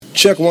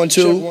Check 1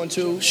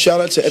 2.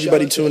 Shout out to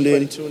everybody tuned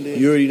in.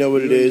 You already know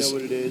what it is.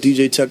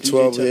 DJ Tech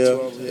 12 here.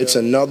 It's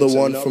another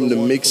one from the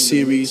mix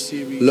series.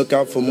 Look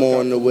out for more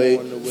on the way.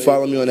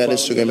 Follow me on that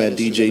Instagram at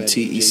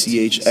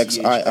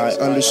DJTECHXII_.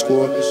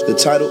 The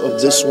title of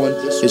this one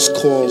is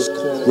called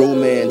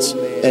Romance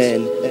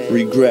and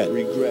Regret.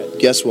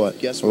 Guess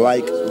what?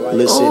 Like,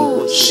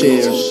 listen,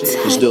 share.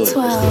 Let's do it.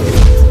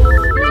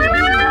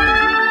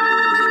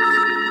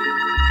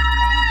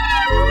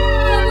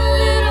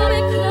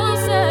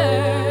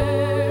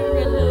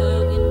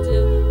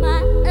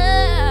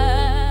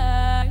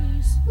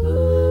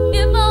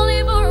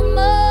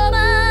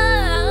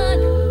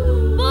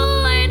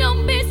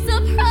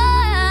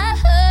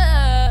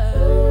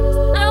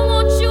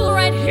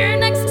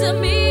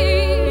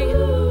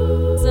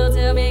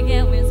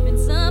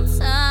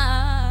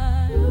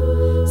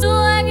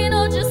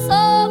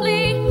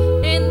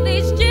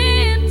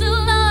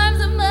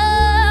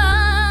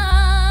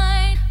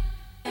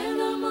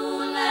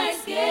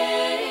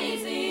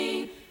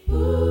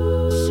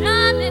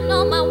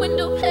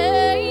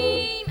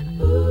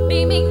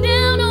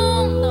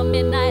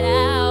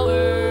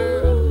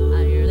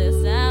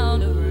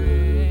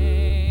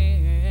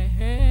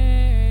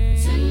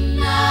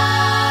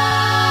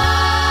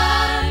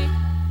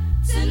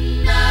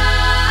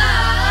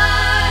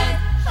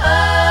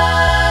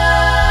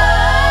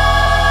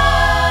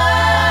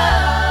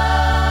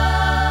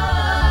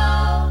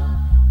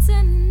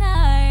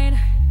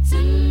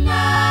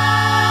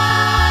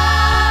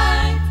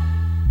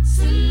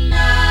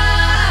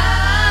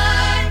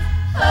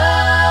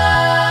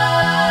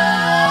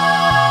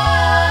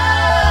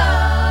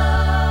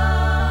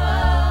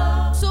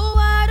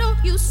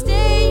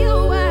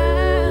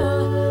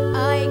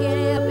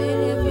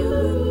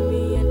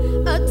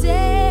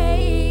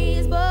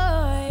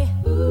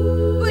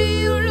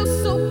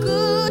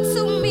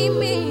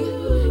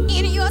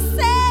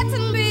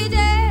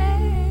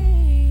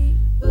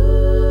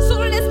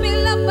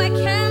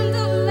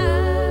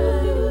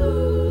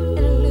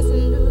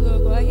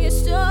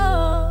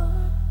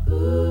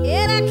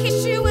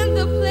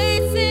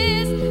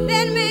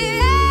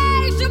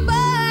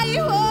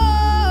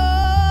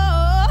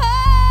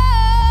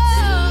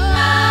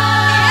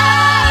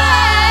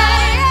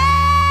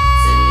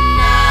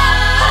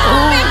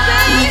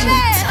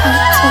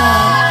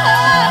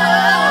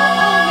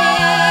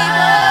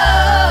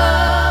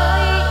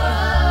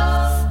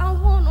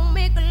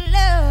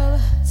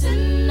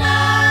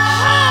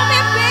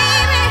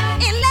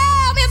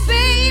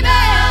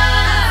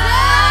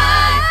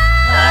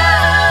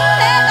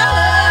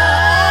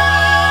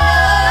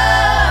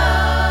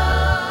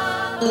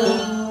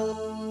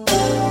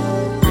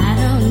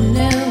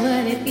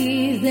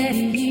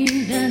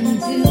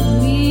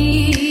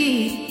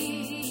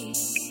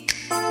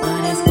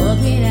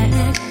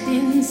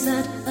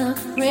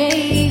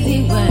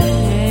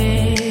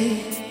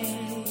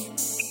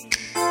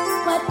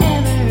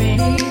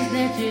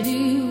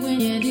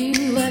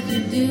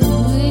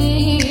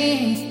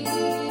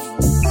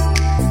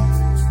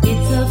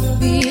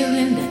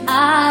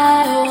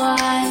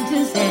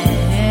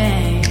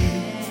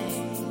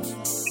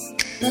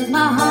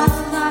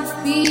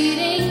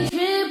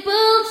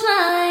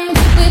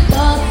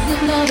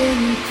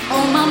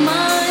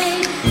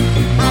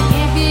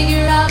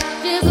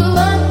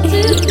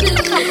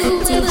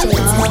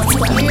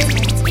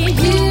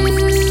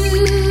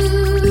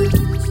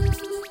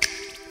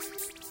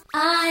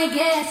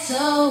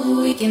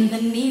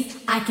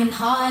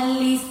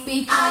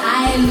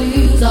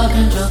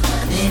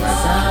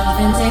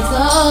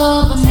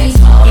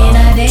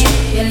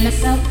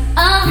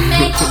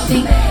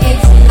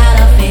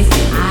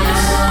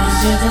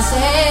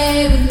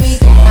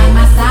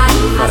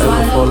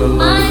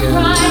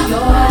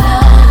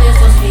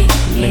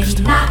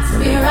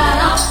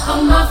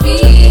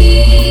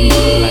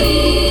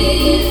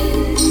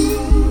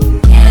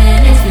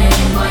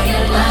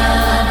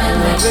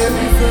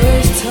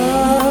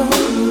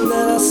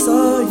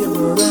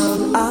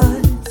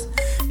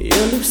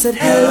 Said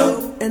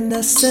hello and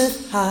I said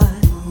hi.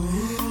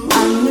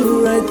 I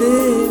knew right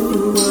then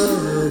you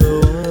were the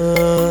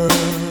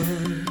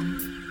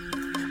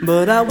one.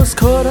 But I was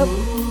caught up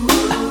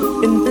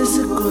in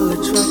physical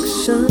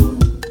attraction.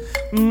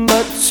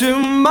 But to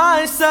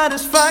my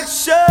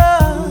satisfaction,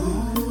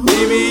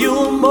 baby, you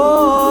were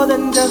more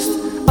than just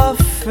a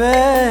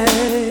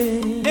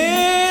fake.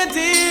 And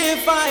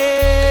if I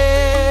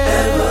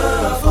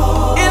ever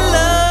fall in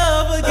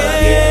love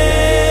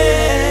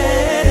again,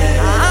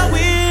 I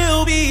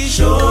will be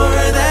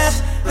sure that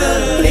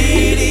the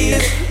lady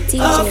is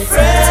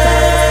afraid.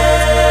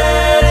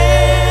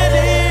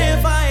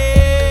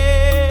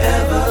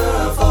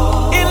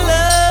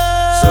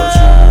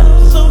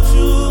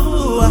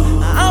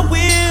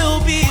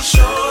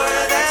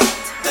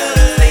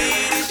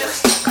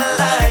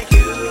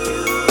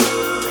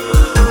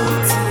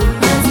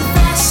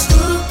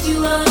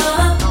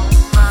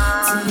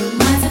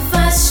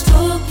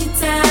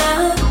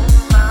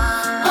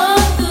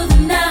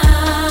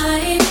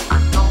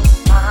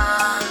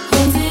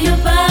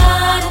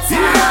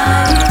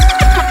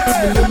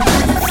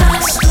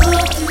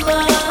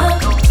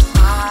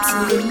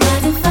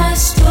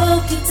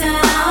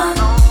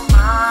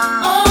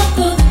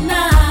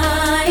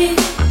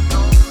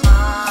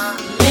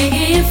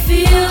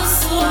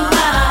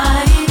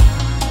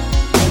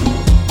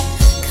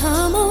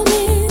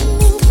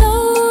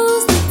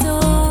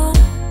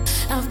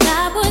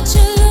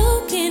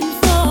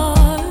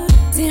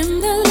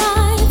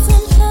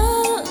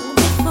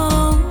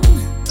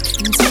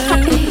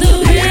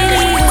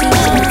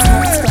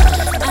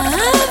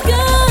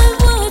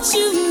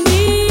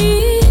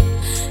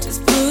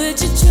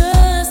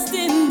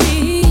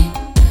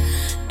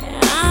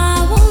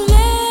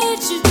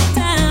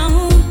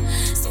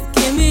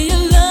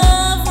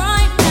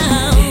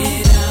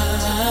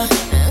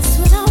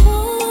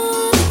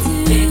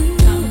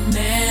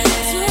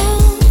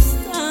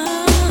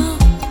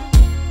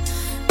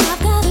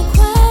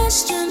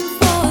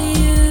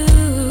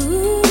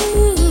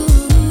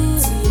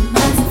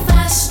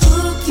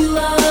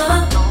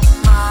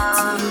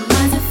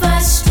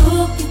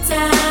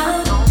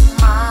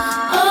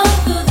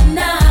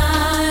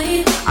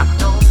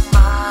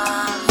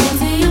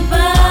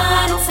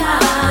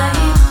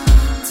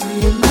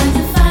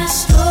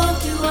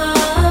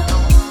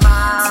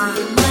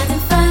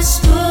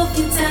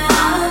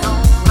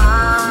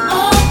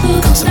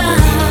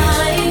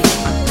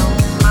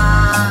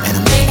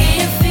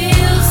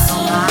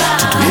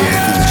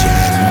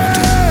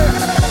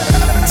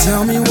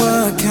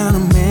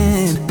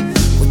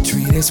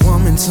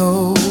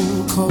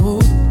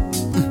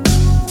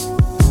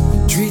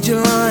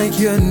 like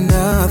you're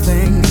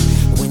nothing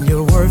when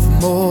you're worth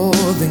more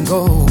than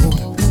gold.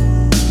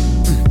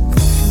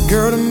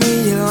 Girl, to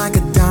me you're like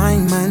a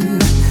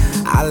diamond.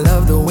 I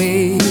love the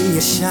way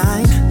you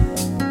shine.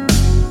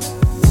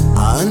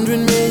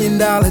 $100 million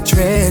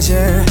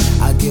treasure,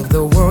 I'd give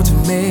the world to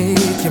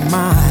make you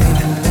mine.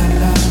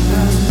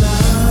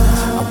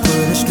 I'll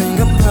put a string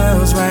of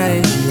pearls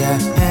right in your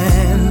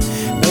hand.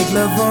 Make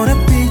love on a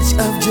beach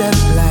of jet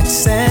black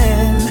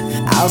sand.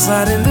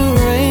 Outside in the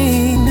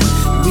rain,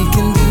 we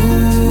can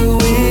do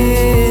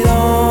it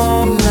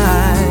all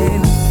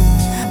night.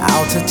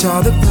 I'll touch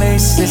all the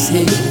places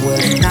he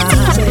would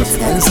not.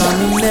 And some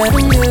you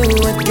never knew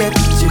would get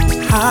you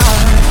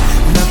high.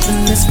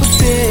 Nothing is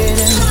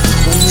forbidden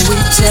when we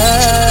touch.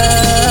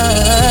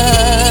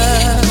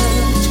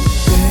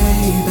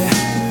 Baby,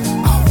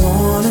 I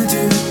wanna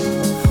do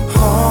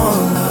all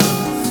of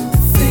the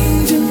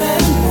things your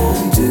man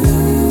won't do.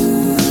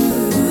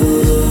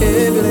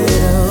 Every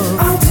little,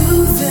 I'll do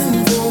them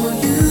for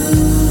you.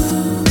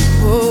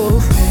 Oh,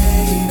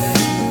 baby,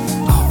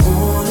 I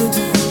wanna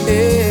do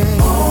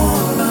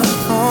all of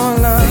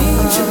the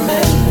things your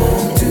man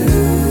won't do.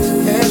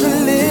 Every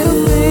little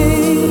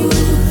thing,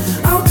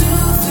 I'll do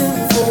them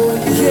for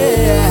you.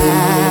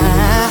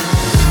 Yeah,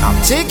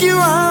 I'll take you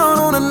out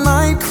on a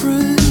night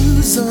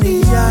cruise on a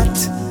yacht.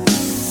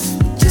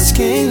 Just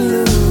can't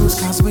lose,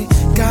 'cause we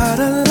got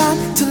a lot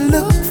to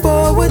look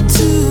forward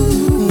to.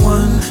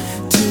 1,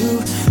 2,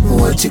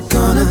 what you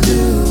gonna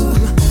do?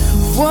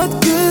 What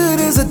good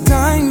is a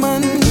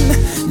diamond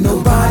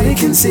nobody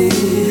can see?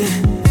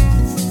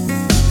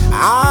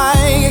 I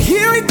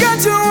hear we got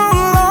you on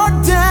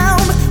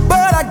lockdown,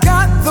 but I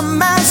got the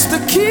master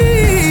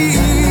key.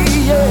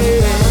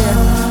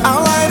 Yeah,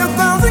 I'll light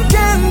 1,000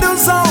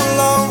 candles all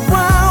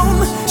around.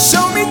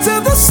 Show me to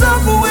the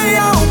subway,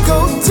 I'll go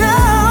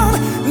down.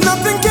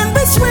 Nothing can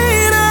be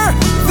sweeter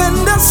than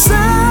the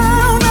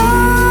sound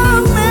of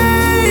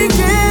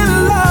making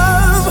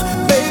love.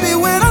 Baby,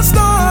 when I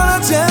start, I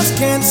just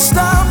can't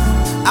stop.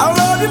 I'll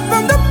love you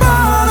from the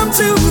bottom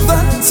to the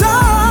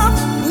top.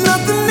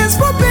 Nothing is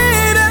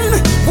forbidden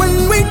when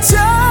we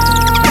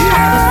touch,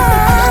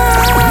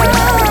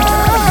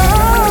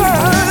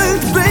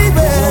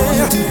 baby.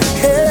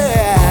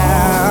 Yeah,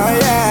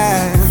 yeah.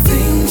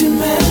 Things your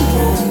man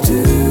won't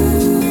do.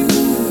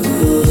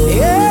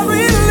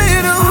 Every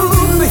little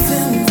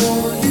thing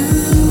for you.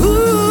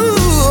 Ooh,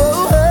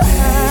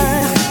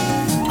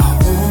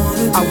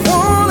 I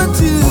wanna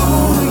do,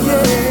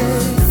 yeah.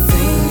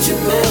 Things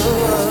your man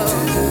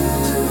won't do.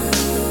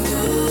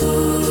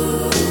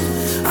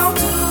 I'll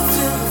do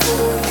them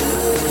for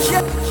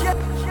you.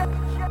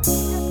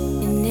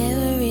 It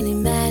never really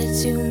mattered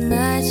too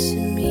much to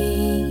me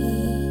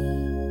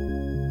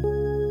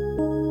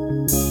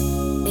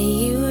that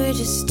you were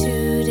just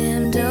too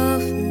damn dumb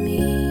for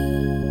me.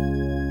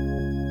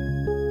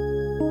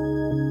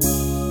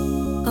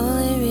 All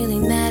that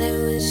really mattered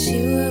was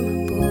you were my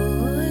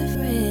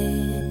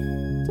boyfriend.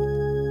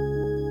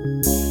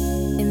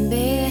 And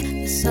baby,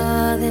 that's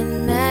all that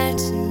mattered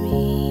to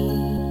me.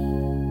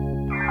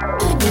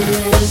 You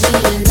let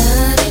me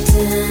love you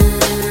down.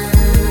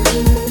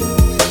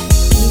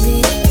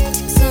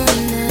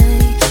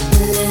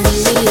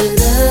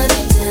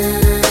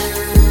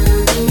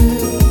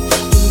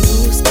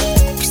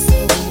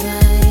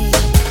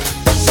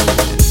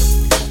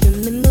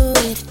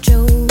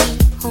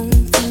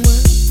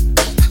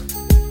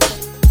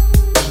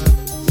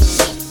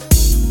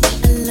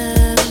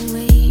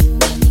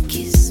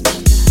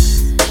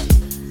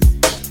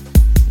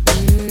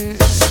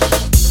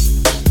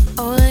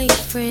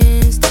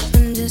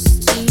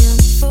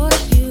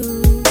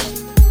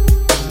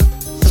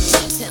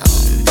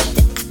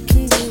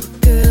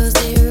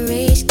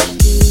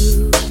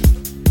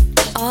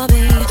 All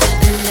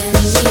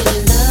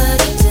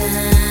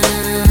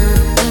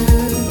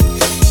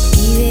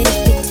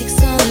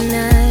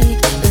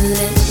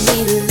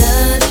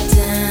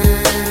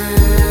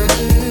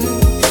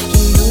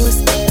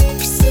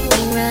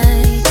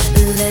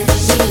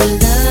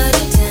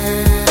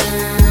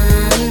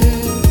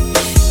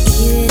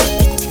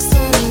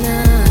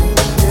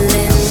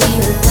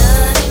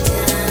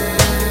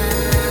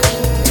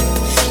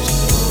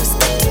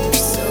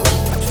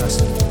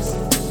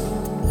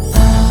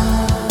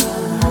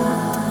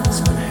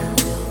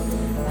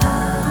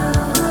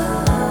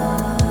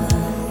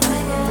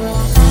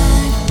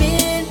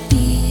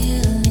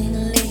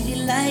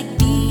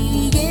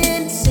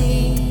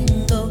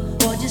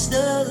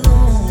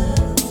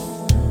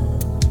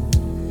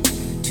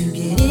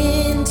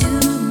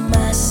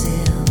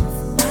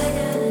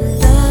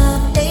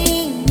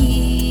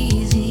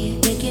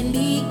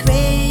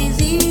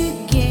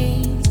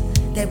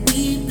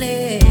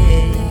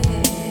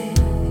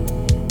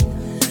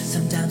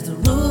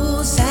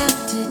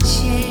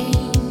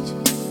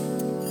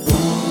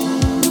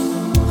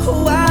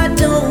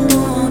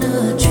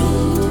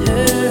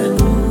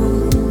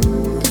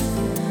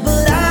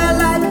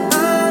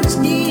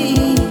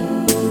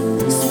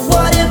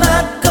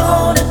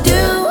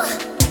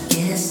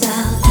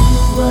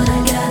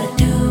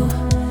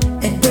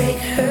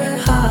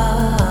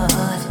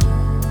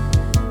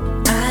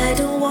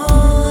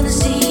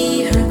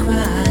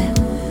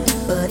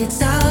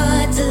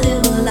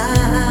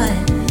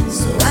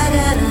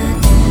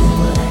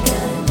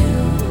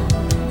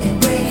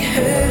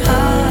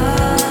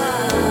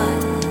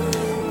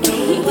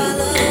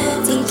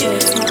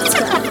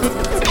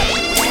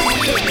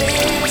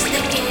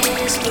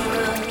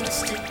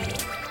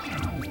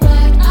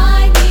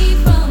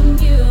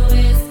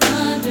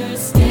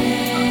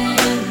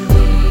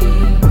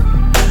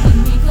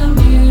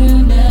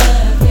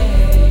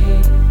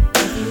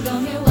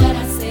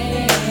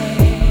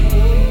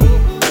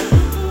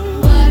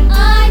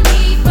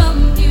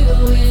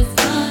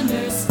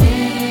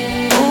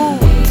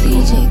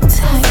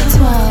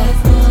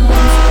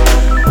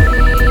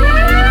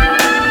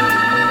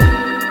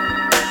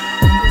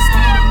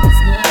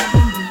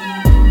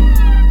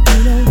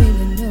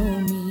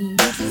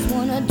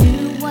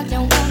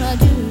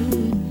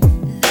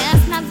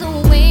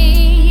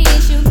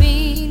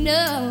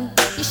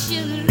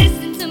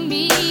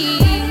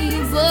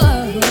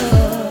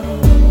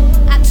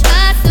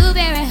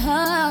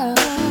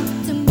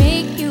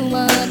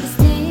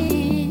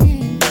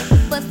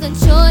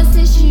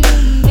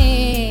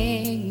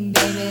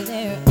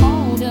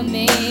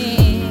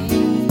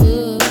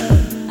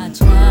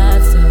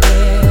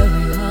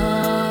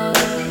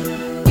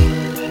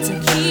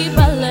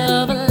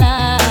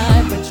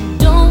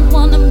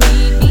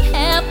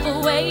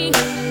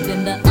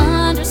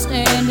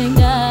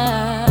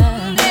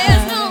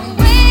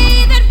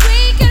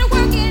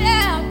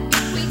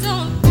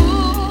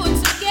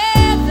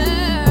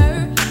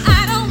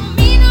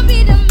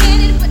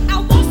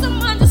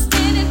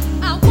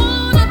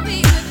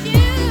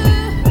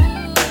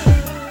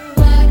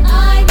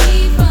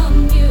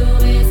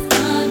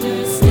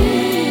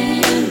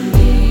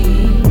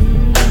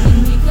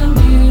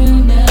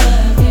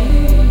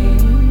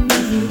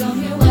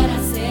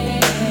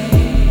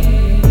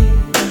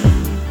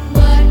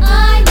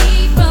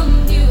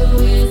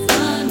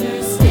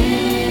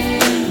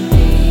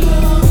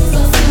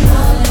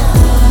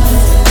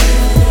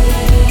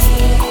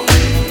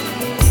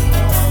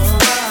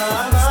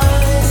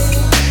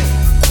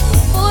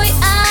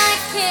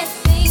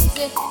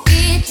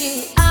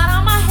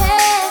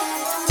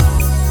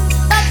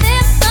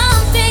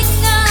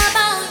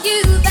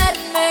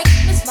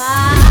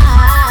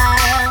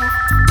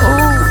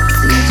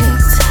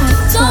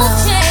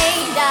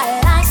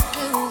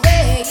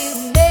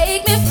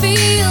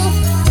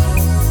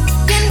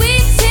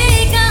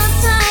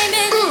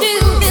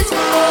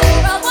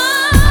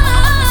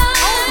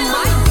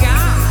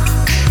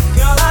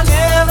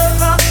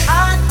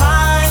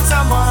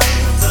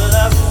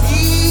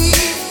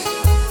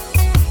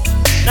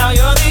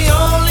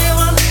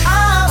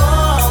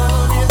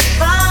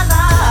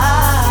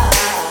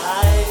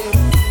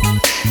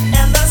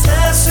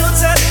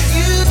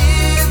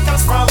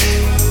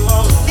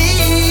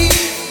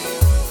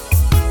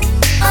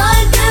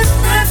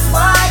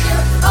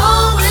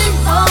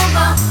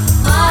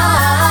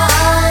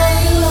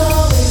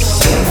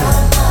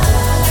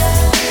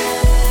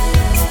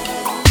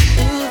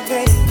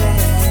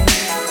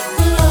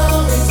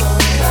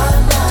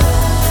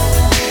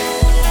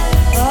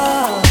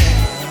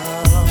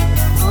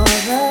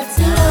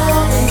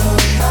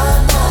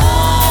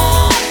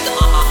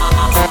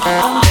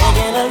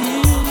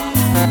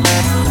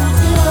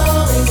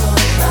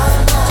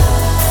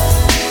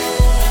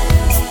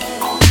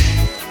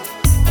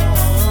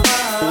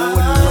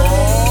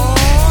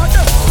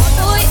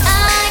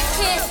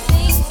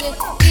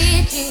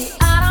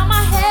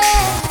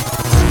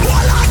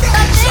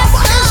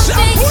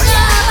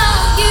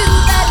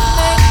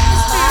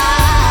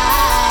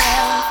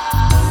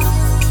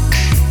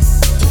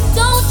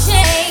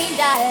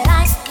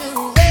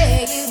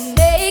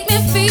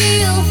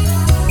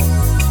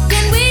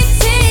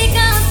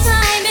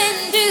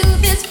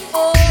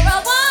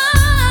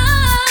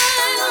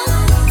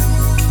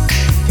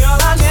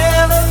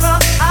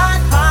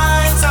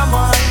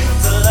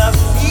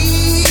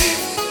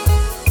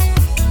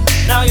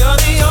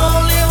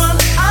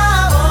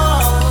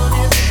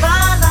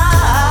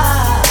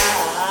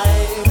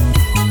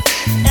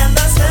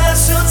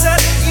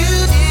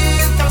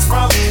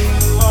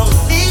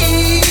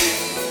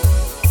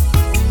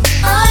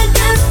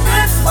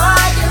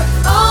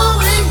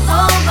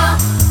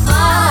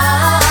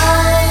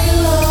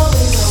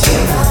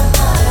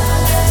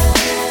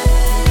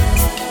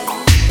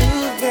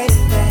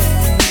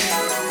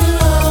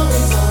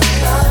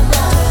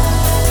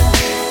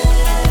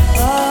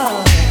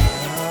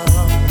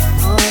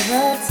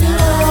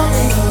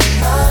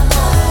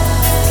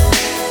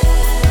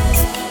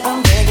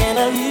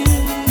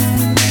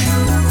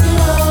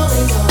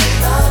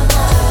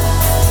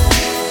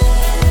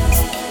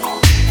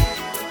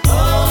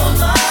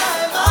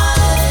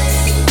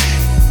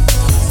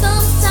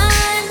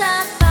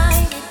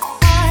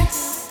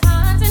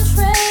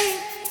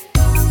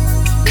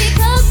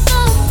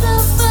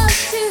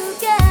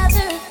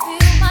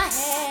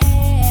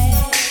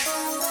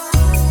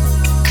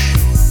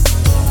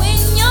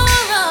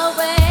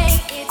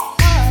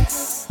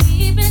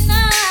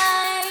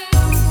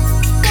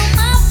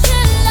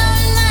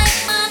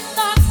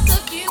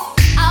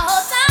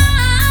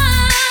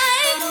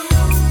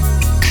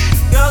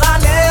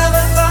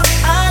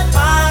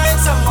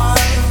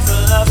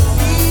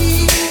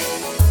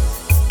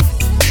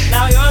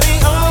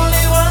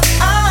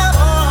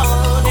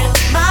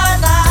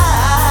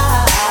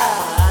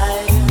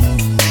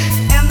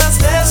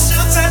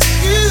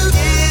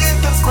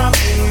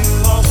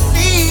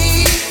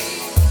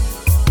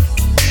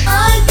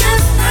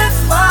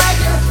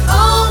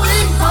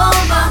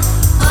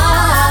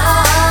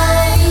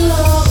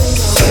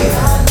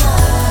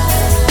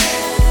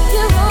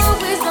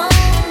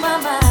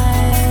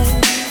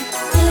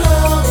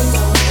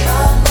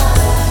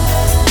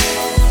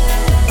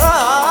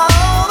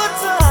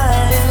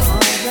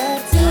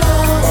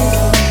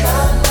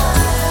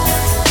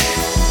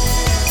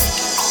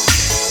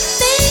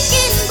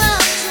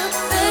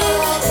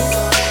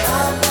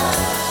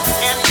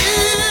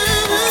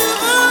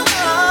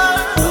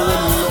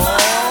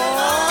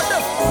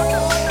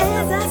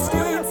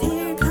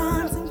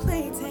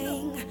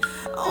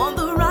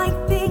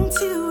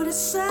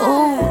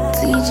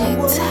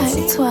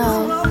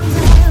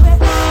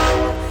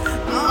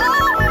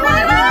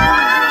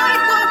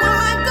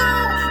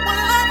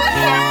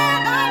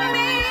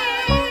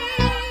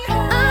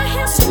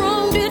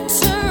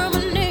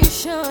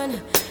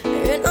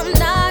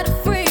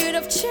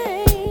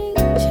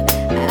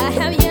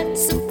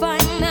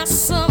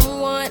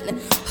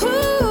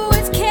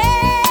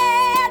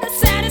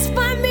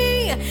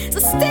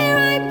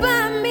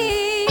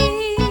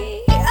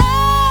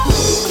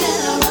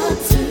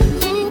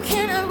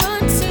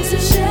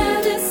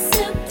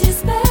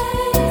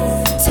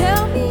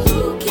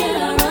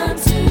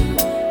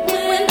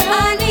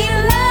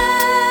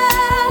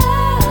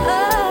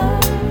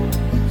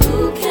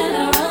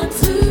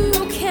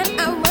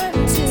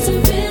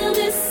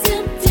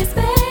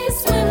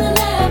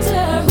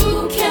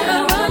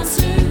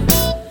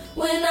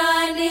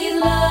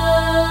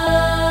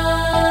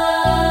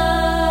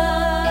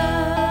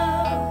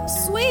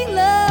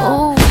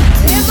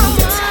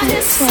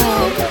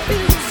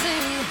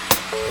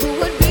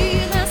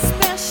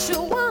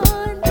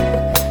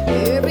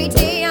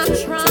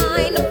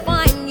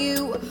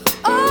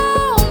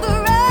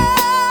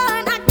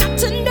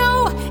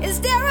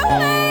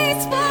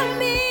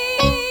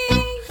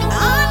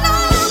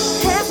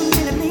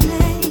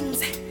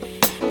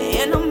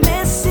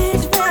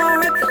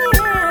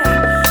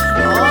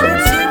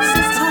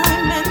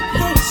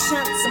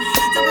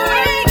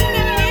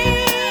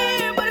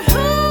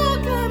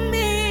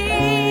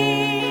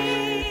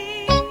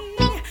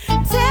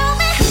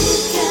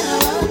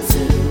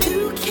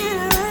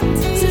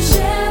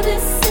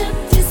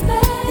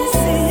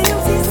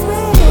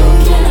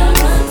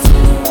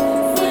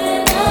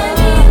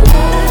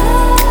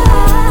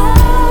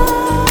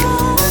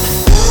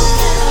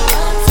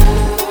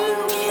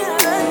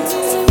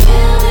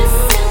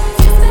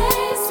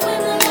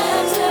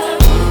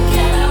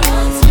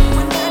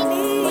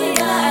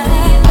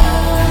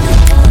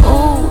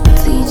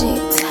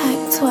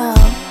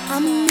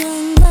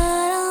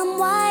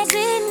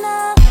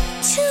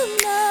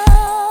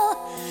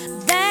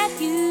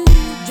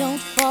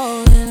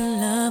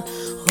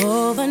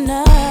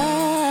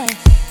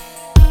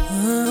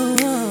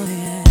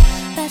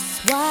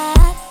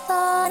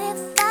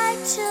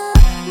took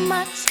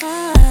my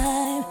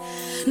time,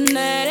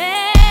 that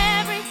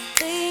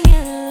everything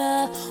in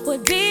love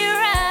would be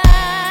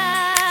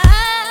right.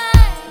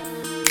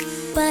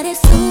 But as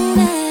soon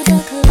as I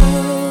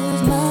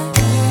closed my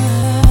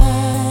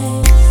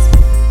eyes,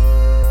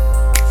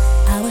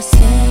 I was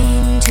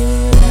saying to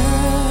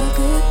love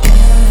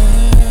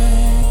goodbye.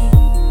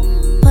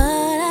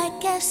 But I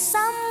guess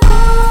I'm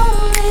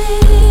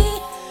only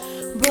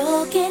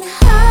broken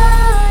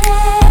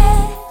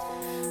hearted.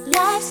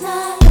 Life's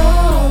not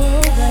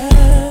over.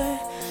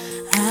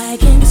 I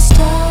can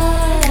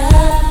start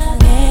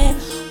again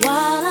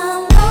while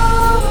I'm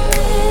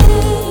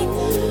lonely.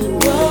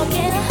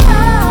 Broken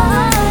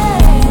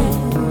hearted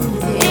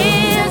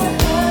is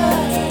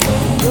hard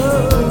to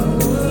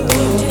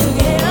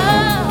get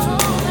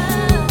over.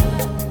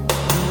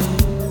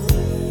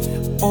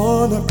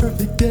 On a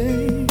perfect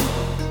day,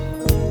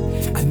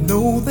 I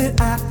know that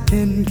I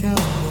can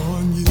count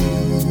on you.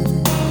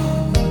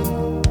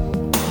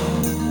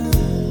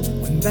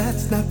 When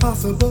that's not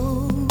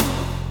possible,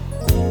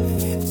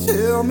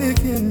 tell me,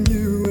 can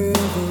you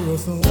ever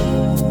afford?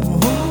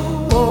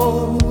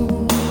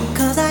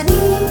 'Cause I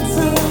need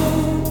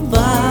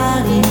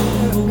somebody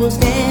who will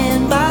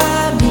stand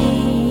by me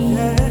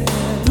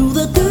through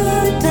the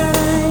good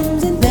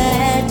times and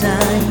bad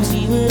times.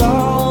 She will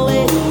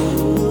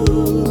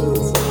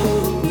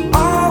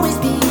always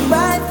be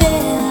right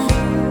there.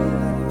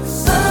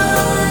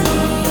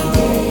 Sunny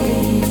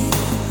days,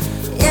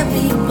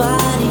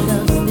 everybody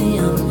loves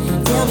them.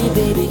 Tell me,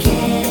 baby,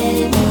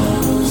 can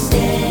you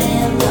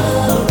stand the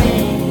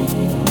rain?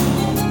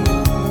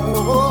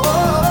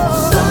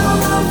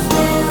 Storms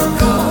will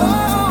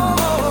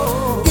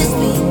come. This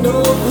we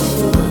know for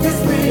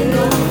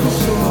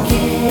sure.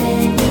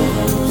 Can you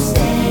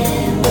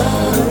stand the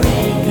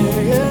rain?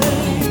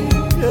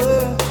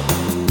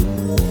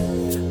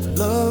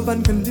 Love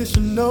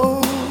unconditional.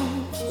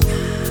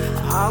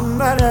 I'm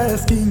not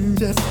asking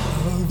just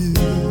of you.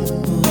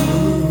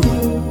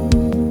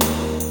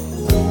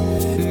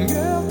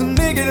 Girl, to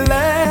make it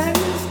last,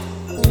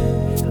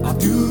 I'll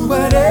do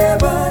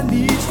whatever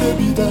needs to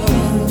be done.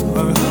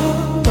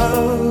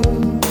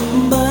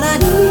 But I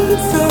need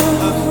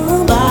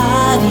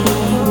somebody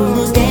who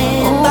will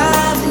stand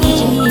by me.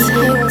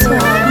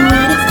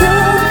 When it's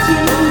touchy,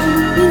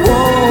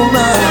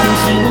 woman,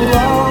 she will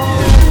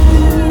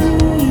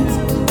always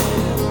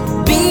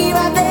be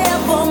right there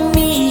for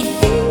me.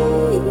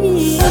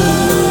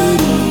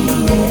 Sunny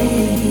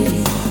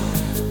days,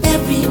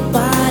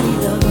 everybody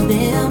loves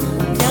them.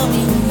 Tell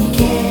me,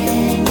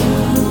 can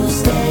you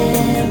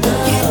stand the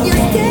rain?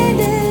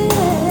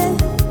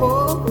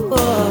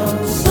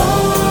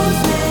 Storms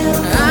will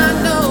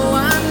come.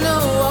 I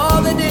know, all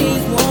the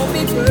days won't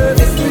be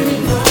perfect,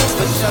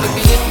 but shall it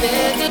be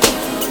extended?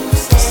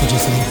 So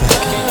just lean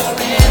back,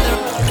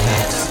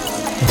 relax,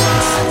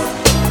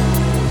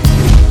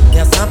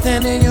 There's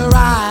something in your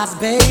eyes,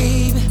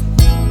 babe.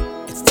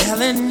 It's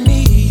telling me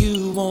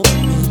you want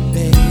me,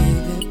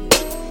 baby.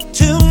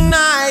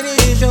 Tonight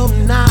is your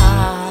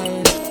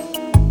night.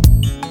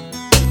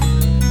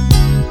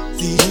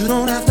 See, you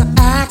don't have to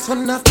ask for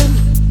nothing.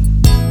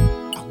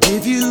 I'll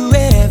give you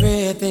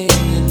everything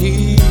you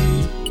need.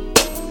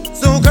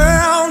 So,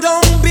 girl,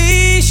 don't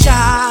be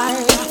shy.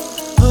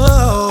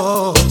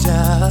 Oh,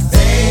 just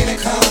baby,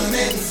 come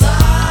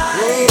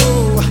inside.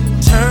 Oh,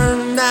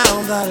 turn down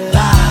the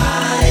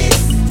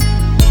lights.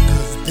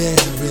 'Cause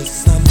there is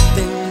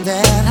something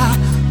that I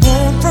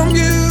want from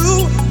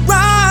you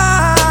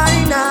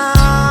right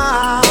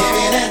now. Give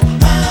me that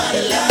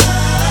honey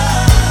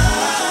love.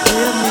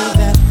 Give me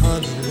that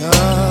honey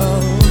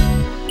love.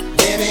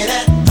 Give me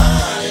that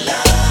honey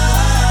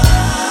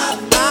love.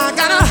 I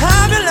gotta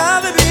have your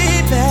love, baby.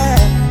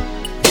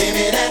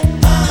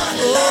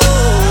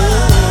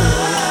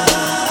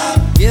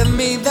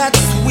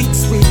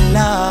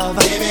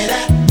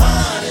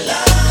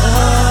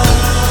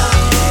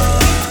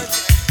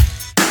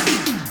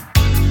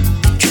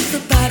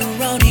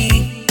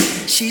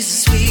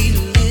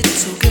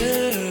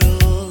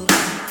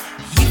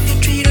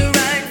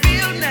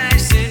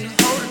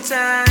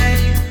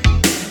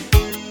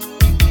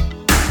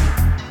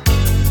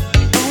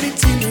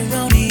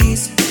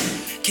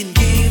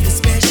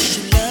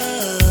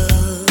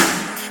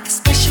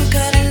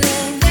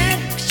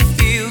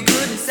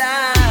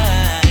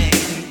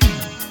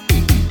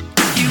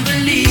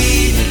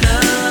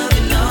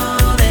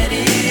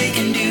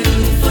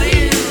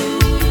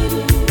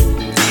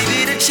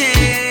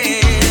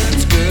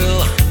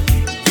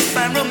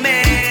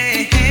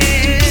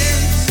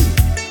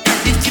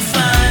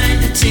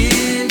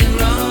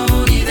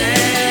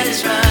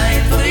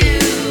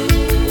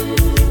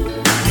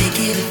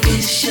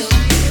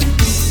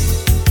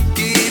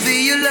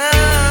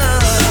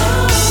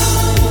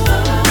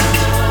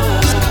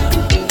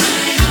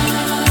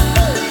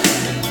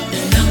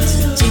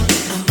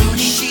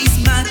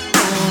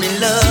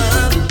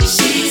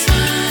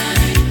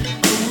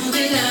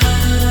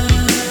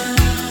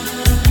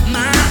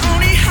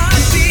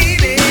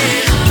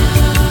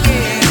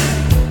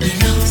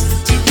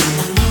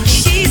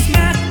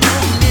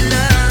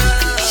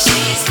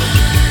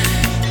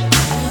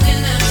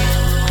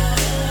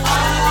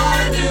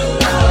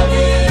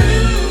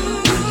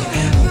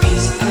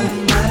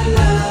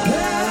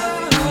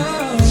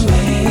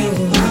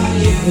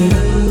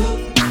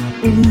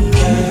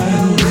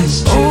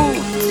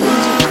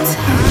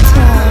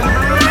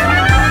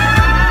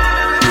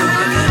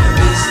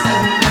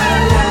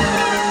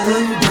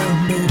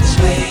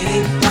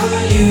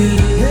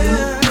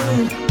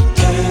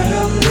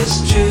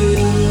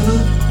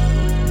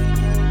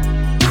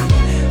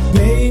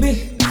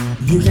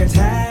 You can't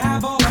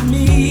have all of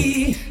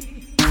me,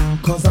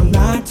 'cause I'm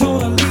not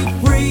totally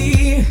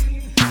free.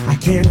 I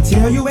can't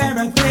tell you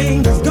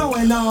everything that's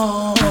going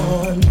on,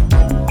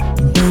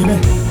 baby.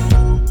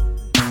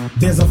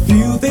 There's a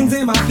few things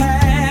in my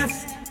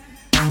past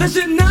that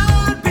should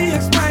not be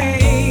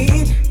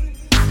explained.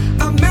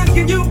 I'm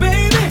asking you,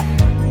 baby,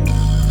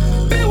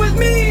 be with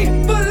me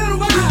for a little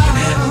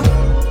while.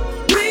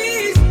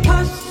 Please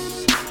hush,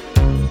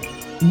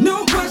 no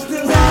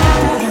questions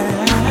asked.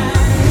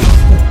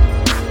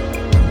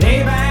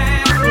 Baby,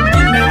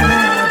 you know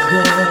that's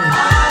good.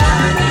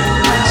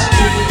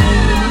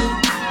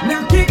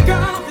 Now kick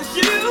off your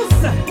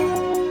shoes,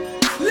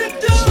 lift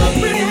your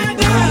pretty head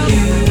down.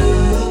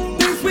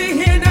 This way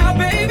here now,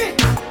 baby,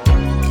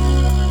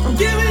 I'm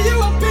giving you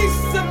a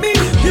piece of me.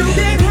 You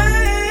can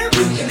have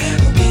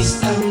a piece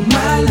of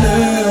my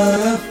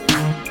love.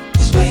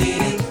 It's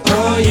waiting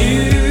for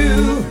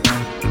you,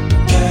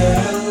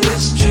 girl.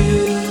 It's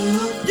true.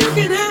 You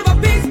can have a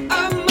piece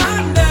of my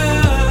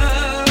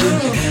love. You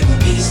can have a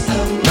piece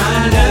of my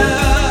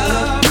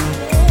love.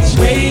 It's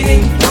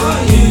waiting for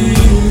you,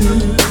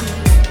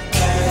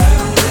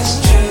 girl. It's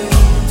true.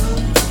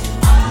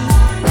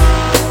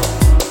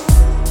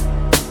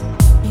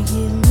 You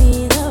give me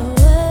the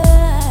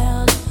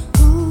world,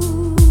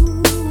 ooh,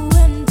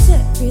 and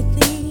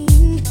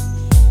everything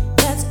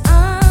that I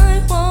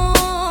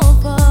want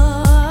for.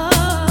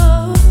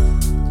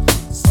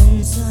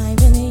 Since I've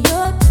been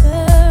your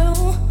girl,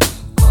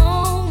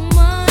 oh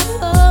my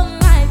whole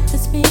life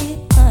has been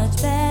much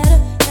better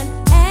than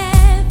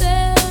ever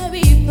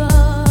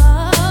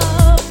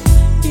before.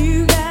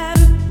 You got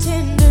a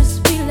tender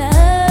sweet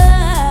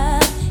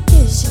love,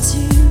 yes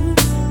you do,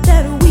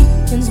 that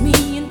weakens me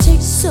and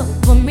takes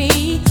over me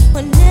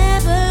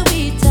whenever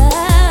we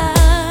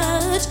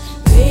touch.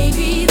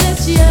 Baby,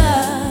 that's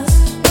just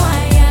why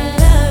I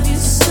love you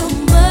so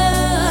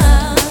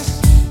much.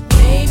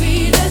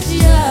 Baby, that's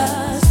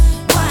just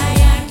why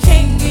I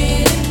can't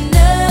get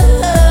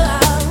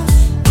enough.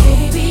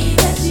 Baby,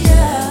 that's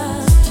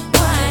just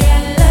why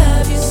I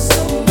love you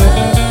so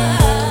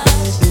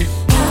much.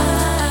 I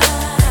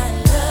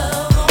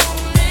love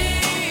only.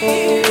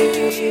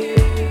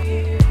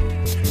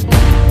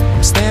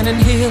 I'm standing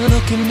here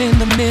looking in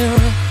the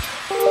mirror,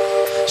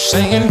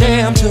 saying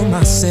damn to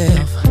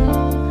myself.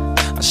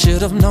 I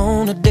should have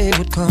known a day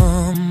would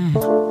come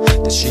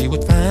that she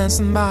would find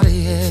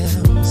somebody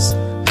else.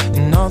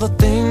 And all the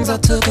things I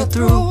took her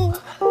through,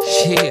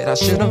 shit, I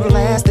should have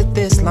lasted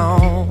this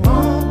long.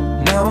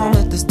 Now I'm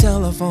at this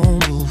telephone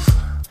booth,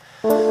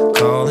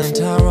 calling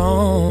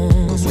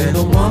Tyrone. 'Cause when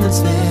a woman's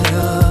fed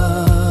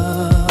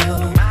up,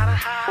 no matter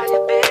how you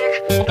beg,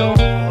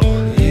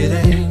 it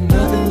ain't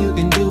nothing you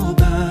can do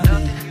about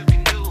it.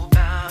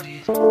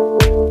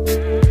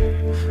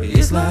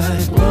 It's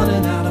like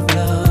running out of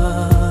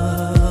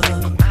love.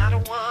 No matter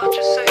what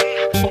you say,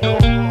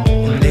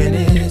 and then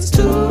it's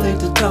too late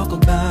to talk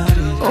about it.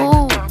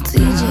 Oh,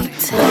 DJ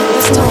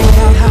Let's talk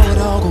about how it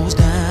all goes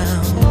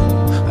down.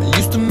 I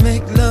used to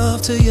make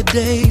love to you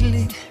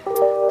daily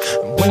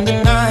when the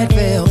night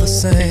felt the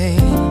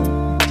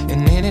same.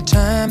 And any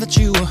time that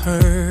you were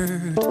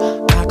hurt,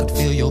 I could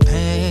feel your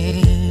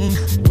pain.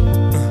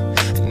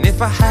 And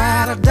if I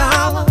had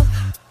 $1,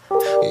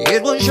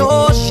 it was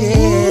your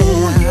share.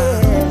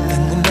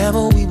 And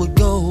whenever we would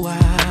go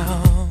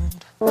out,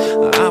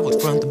 I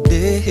would front the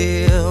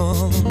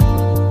bill.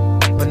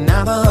 But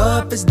now the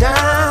up is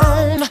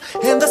down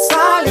and the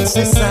silence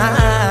is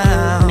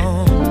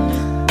sound.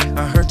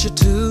 I hurt you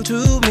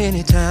too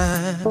many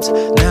times.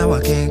 Now I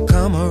can't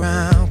come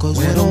around. 'Cause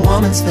when a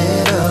woman's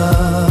fed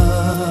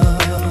up,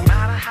 no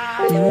matter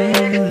how you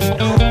beg,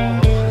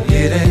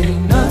 it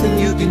ain't nothing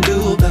you can do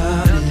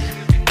about it.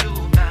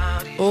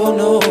 Oh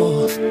no,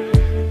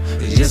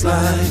 it's just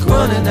like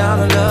running out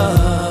of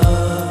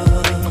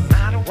love.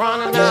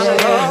 Running out of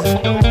love,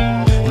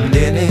 and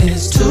then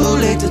it's too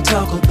late to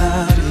talk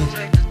about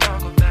it.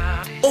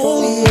 Oh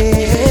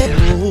yeah,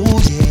 oh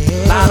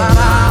yeah. La la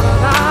la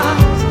la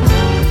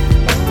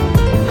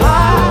la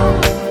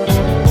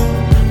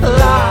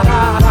la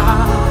la la.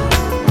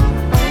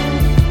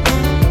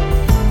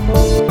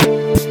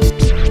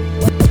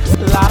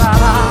 La la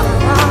la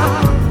la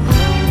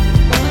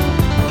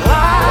la.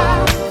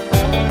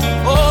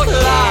 Oh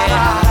la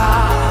la la.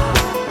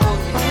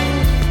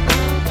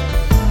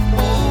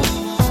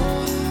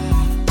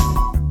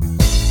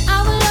 I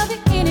will love you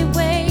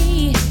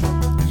anyway.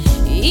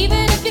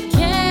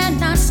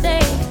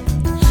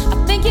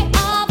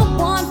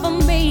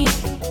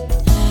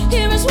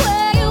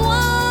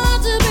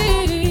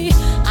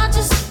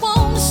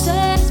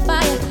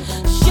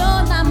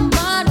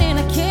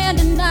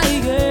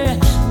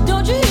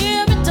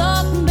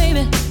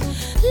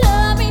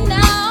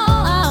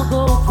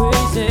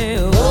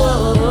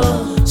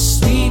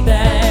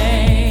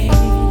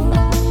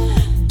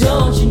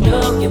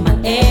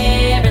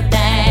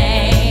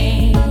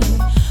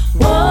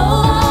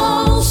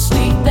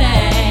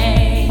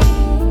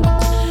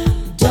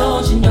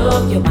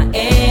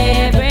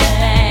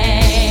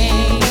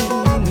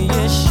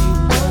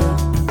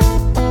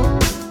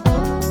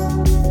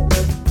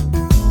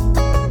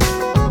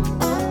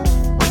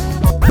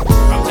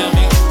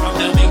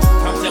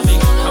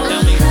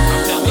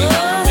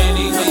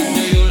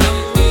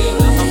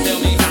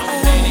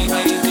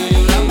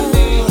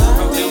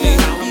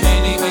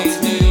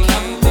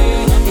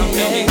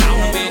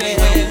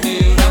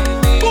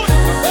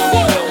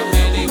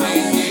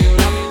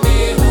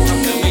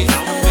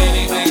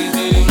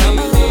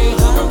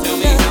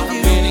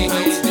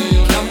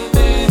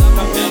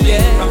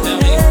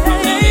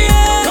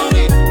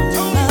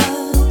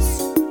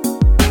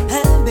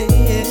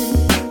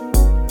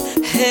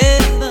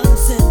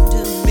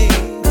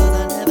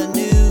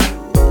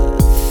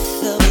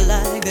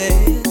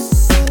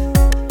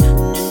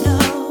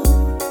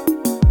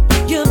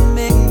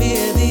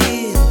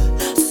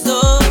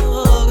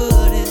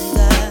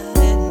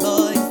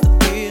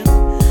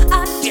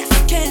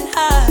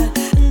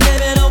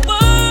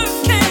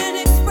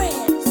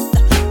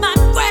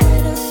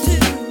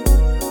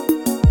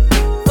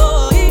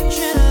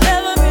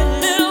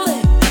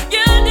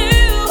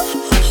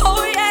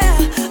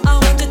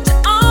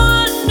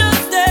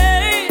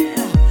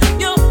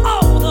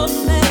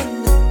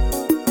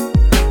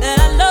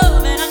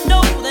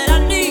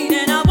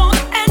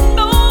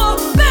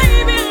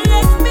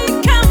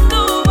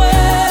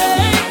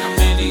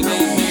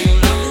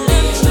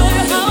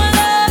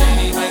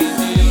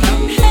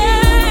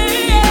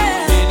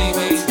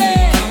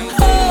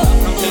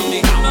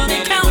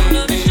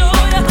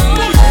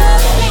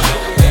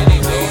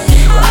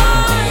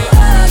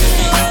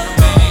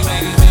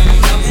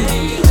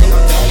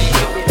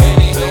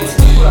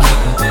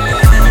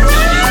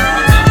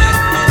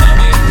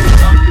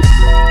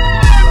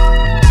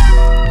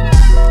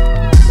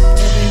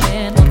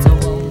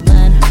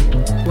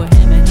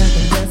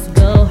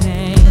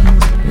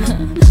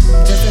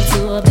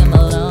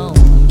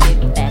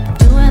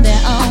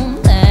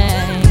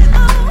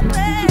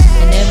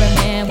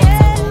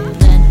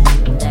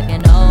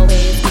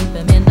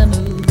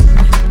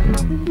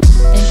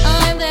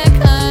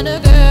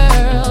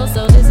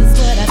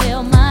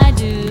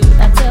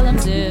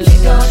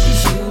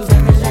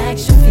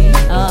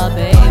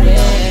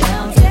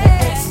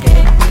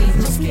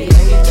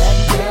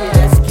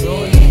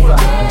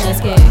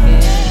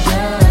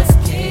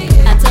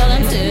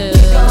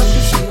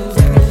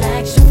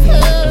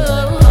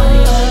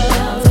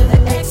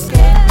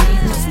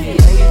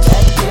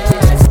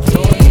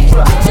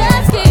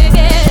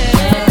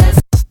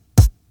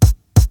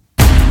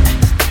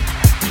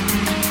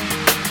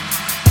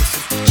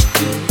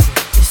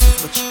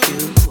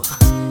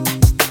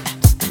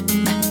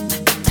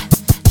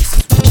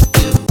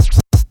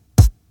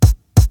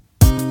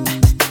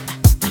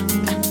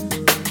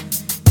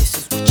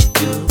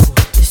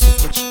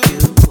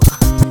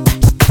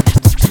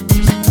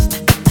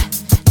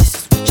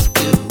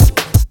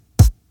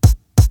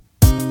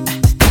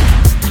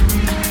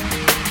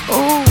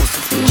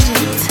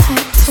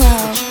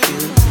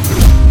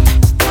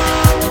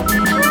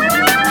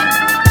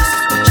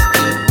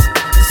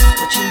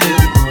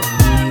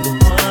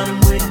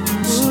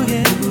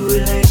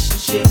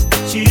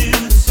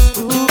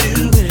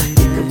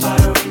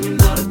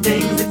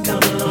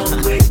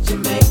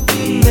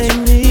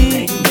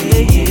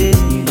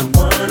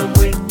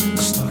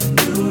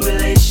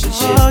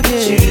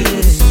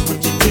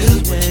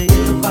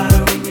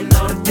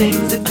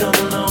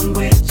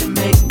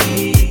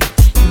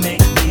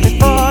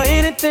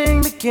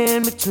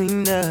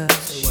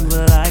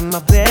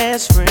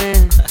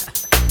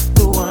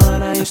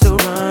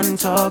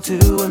 talk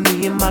to when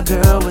me and my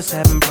girl was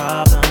having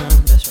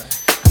problems. That's right.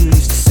 You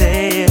used to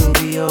say it'll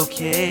be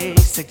okay,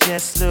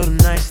 suggest little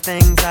nice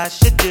things I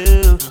should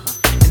do.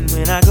 And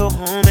when I go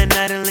home at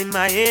night and lay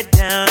my head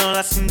down, all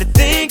I seem to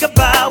think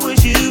about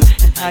was you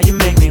and how you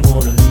make me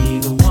wanna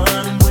leave the one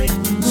I'm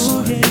with. So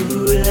a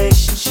new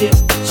relationship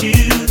with you.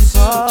 This is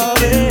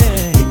what you do.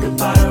 Think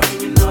about her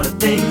and you know the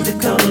things that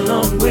come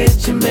along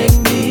with you. Make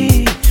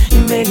me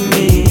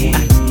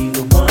leave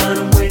the one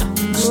I'm with.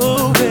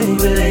 So a new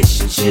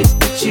relationship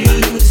with you.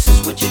 This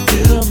is what you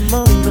do.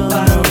 Think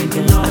about her and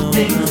you know the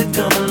things that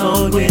come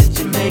along with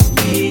you. Make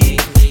me.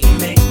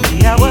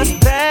 I was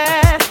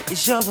bad.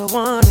 You're the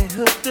one that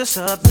hooked us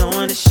up,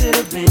 knowing it should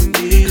have been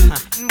you.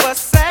 And what's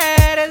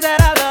sad is that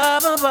I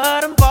love her,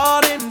 but I'm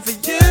falling for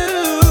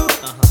you.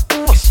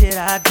 What should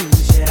I do?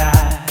 Should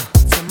I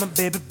tell my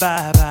baby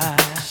bye-bye?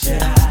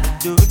 Should I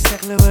do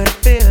exactly what I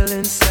feel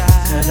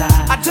inside?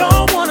 I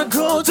don't wanna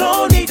go,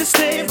 don't need to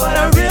stay, but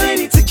I really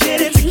need to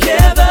get it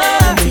together.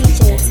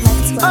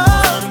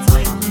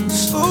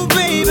 Oh,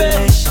 baby,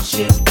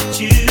 relationship with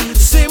you.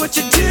 Say what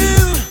you do.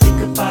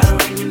 Think about her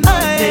and you know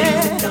the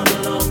things that come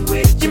along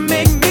with you.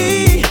 Make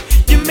me.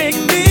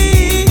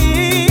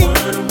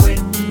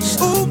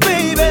 Ooh,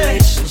 baby,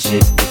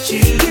 relationship with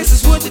you. This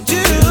is what you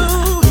do.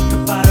 Think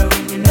about her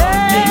and you know the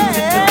things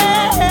that come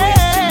along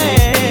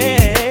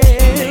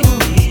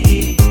with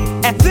you.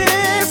 At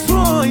this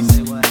point,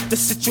 the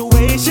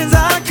situation's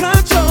out of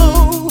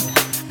control.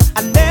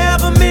 I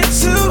never meant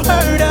to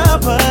hurt her,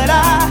 but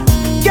I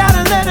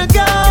gotta let her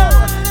go.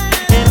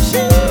 And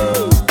she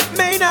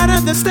may not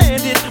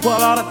understand it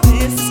while all of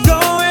this is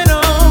going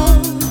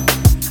on.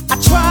 I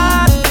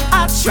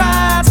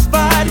tried to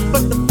fight it,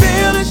 but the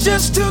feeling's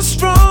just too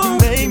strong.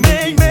 Make me.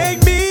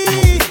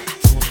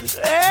 You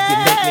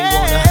make me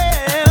wanna.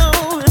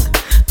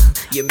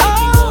 You make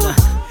me wanna.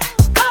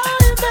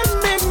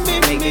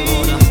 Make me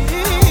wanna.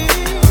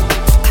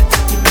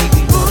 You make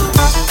me wanna.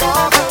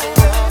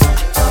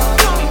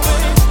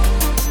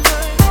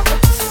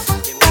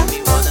 You make me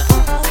wanna.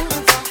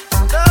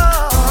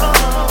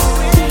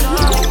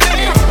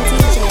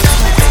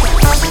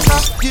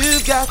 You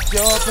got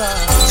your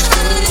problems,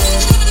 baby.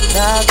 I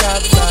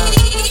got mine.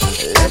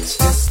 Let's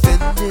just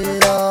spend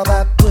it all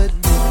by putting it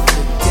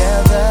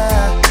together.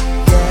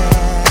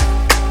 Yeah.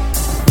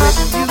 When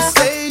you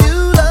say you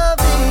love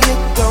me,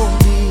 it don't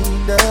mean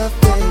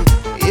nothing.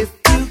 If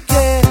you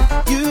care,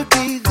 you'd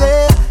be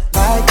there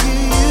like you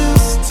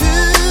used to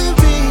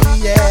be.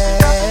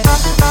 Yeah.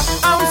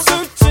 I'm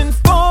searching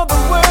for the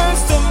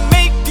words to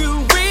make you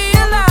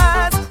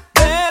realize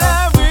that I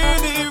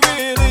really,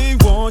 really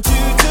want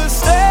you to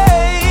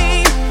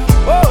stay.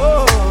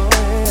 Oh,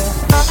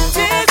 yeah.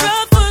 Tears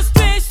of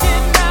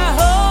frustration I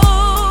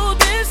hold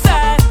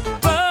inside,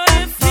 but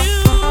if you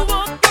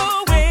walk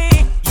away,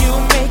 you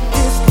make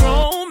this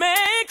grown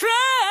man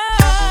cry.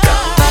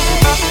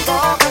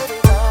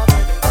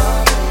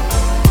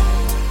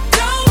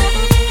 Don't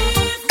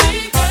leave me,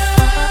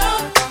 girl.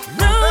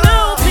 No,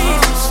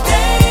 please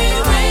stay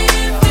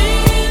with me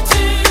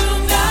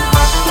tonight.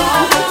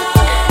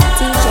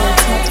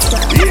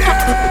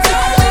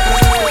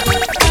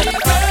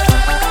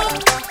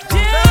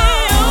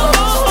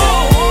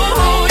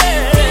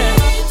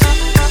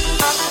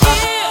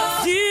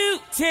 If you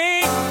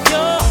take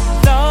your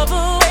love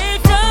away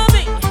from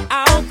me,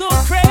 I'll go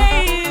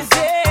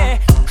crazy,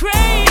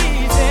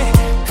 crazy,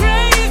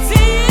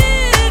 crazy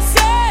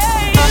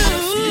inside.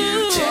 If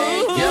you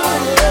take your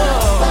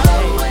love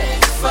away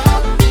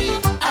from me,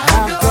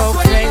 I'll go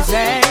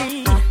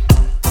crazy.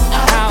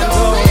 I'll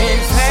go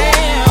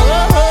insane.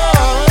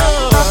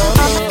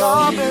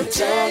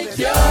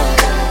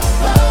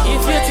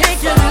 If you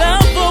take your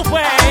love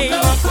away,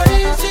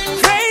 crazy,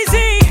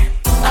 crazy,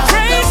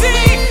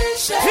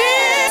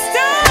 please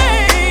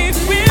stay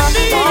with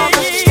me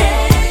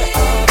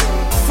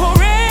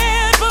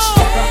forever,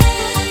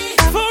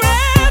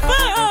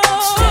 forever.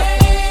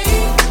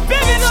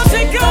 Baby, don't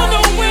take all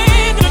the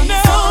way,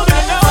 no.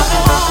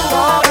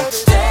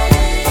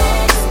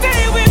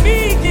 Stay with me,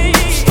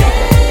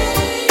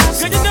 'cause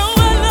you know I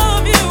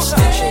love you.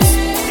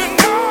 You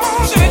know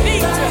that I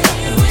need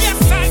you.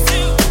 Yes, I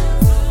do.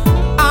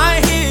 I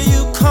hear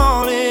you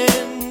calling.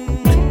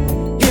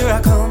 Here I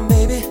come,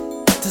 baby,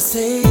 to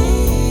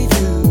save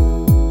you.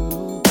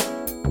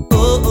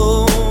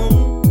 Oh.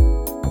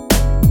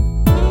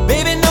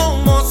 Baby, no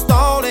more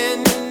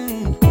stalling.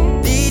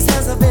 These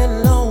hands have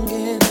been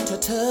longing to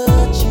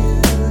touch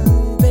you,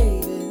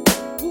 baby.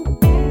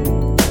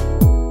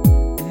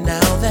 And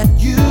now that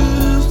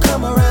you've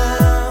come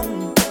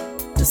around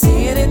to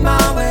see it in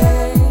my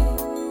way,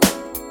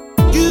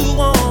 you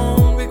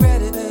won't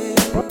regret it, babe.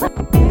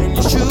 And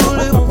you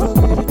surely won't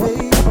forget it,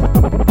 babe.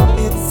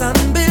 It's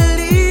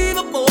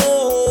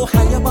unbelievable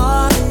how your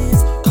body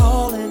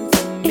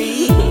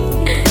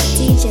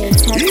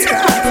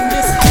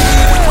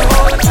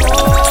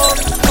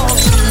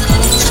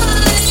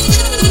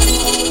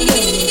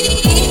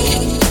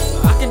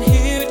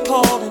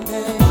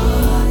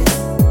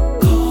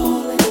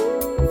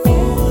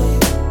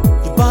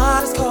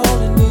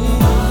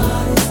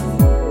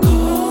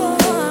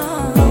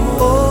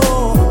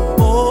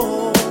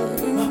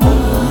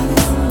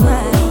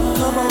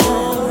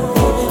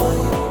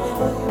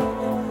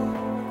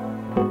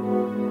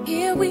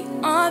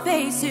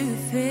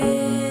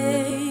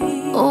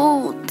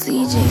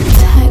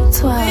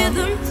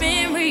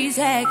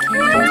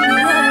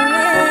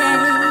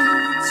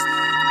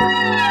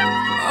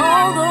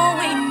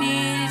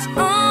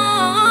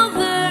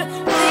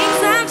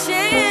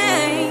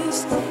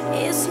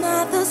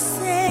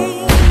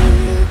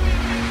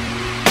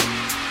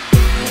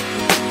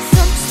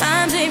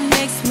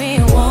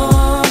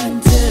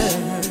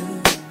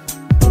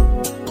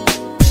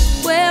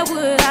where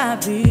would I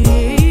be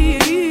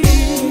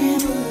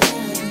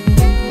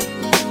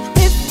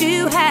if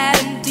you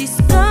hadn't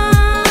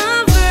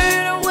discovered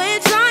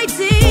which I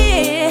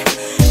did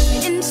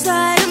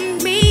inside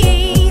of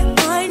me?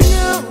 I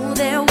know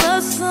there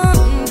was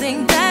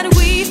something that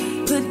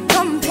we could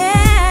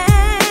compare.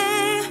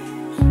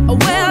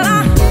 Well,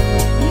 I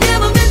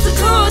never meant to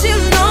cause you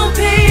no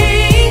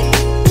pain.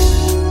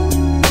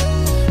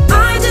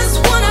 I just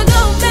wanna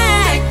go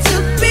back to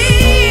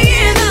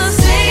being the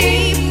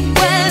same.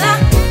 Well, I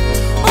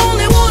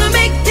only wanna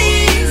make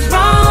things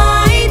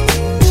right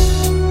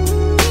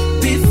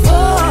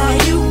before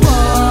you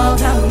walk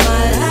out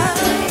my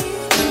life.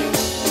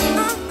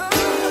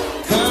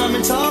 Come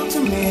and talk to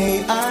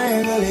me. I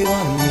really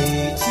wanna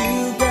meet you,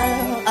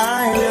 girl.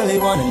 I really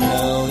wanna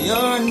know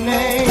your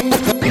name.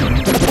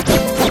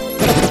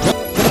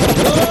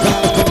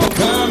 Oh,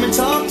 come and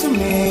talk to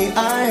me. I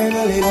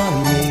really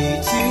wanna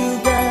meet you,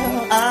 girl.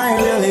 I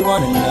really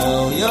wanna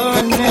know your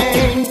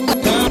name.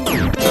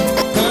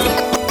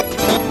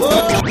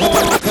 Oh,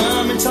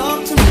 come and talk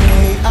to me.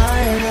 I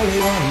really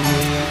wanna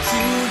meet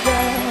you,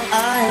 girl.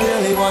 I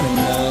really wanna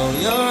know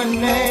your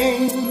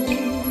name.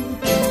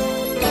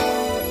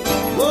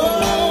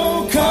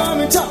 Whoa, come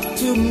and talk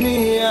to me.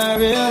 I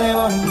really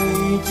wanna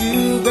meet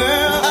you,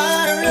 girl.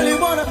 I really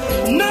wanna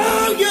know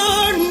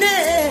your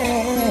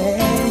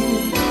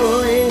name.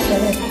 Oh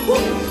yeah. Woo.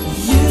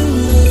 You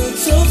look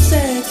so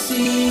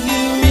sexy.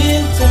 You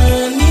really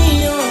turn me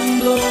on,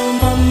 blow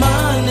my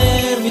mind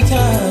every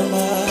time I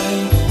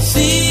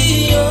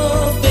see your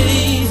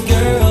face,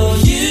 girl.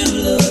 You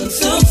look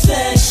so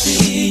sexy.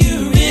 You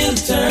really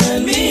turn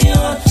me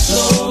on,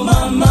 blow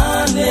my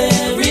mind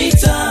every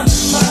time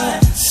I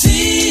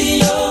see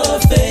your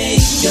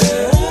face,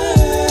 girl.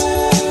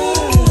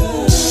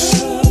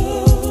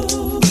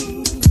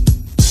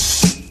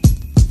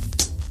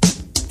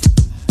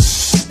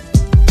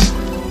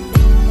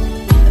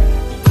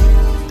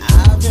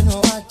 I've been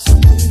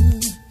watching you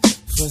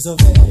for so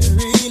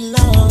very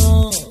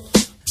long,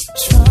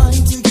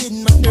 trying to get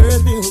my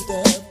nerve built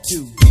up to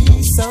be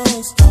so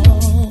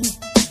strong.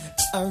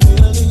 I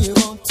really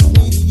want to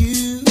meet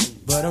you,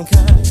 but I'm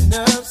kind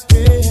of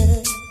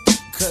scared,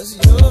 'cause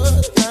you're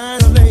the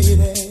kind of lady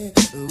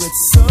with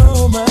so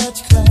much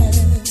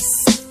class.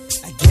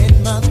 I get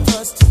my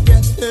thoughts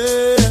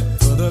together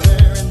for the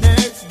very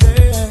next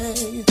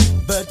day,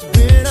 but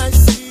when I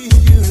see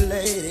you,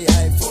 lady,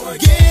 I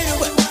forget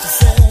what to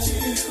say.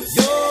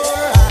 Your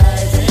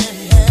eyes and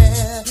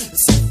hair,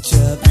 such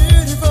a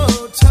beautiful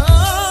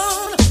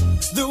tone.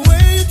 The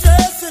way you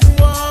dress and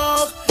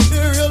walk,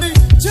 it really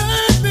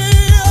turns me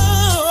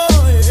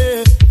on.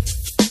 Yeah.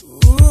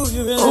 Ooh,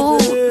 you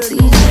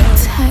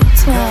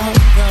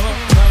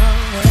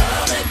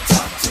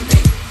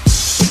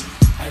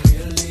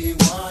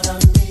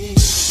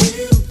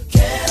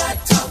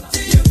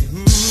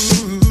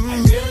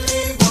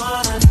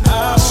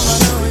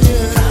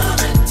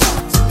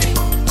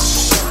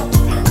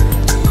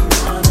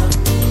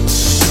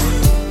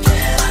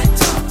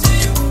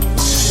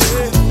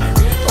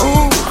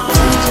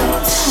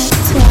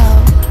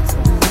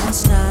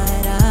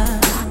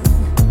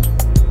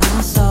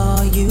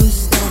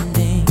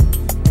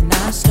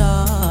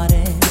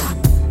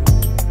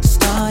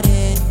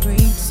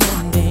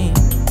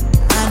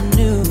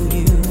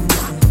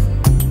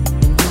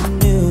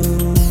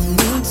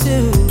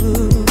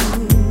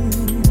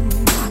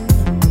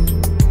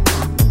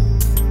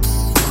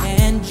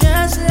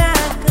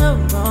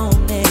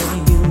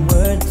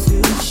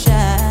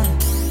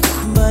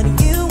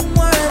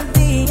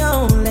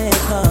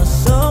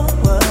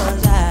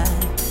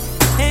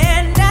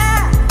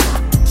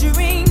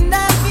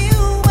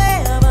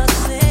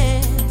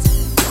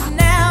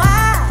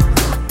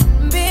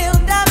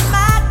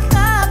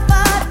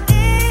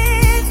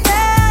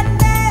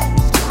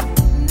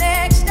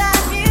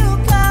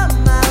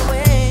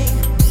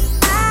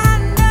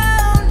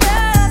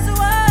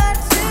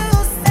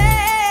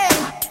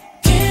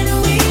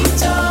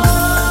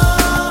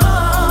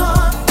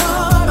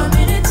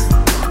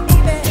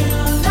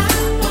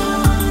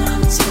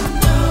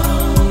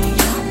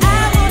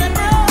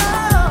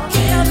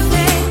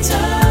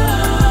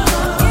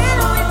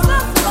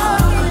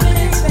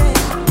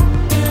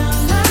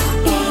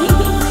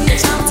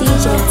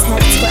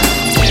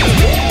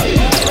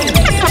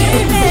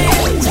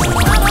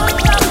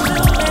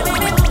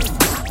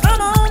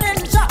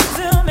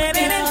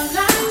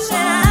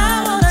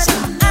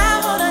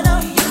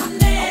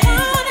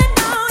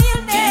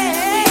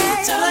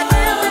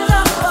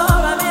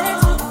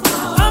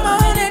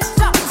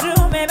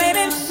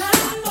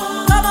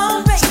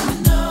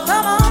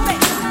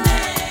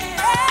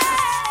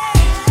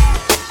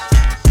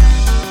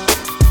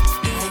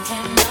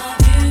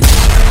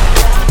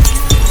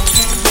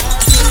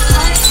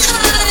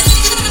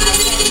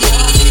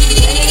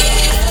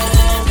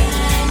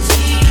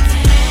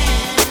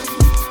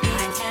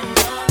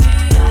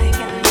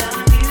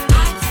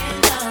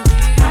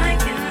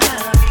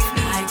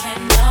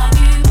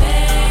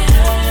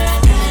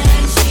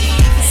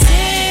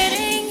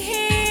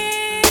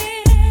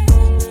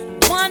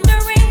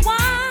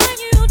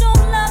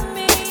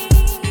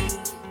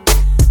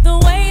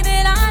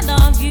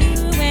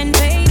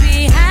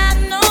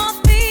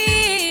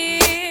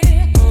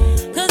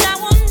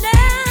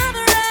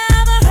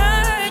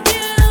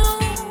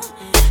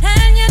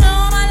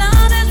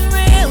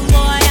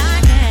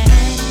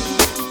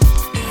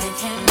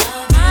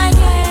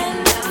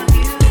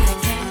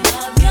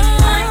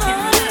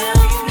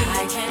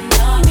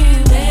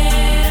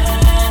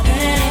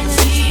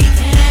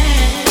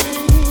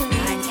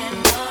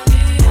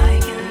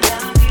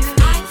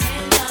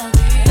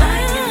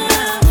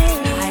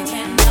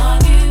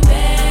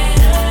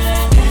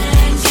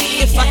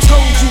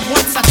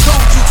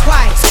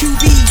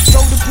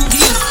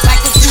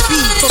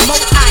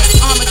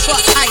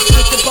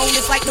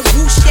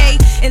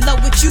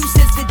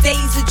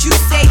days that you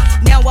say.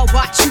 Now I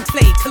watch you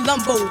play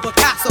Columbo,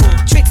 Picasso.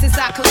 Tricks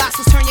inside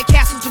colossals, turn your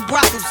castles to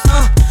brothels.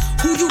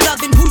 Who you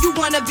loving, who you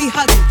wanna be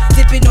hugging?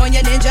 Dipping on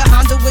your Ninja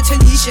Honda with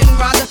Tanisha and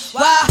Rhonda.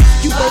 Why?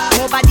 You both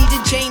more body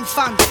than Jane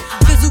Fonda.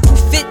 Physical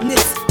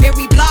fitness,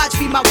 Mary Blige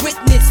be my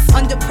witness.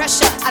 Under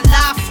pressure, I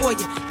lie for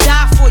you,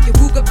 die for you.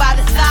 Ruger by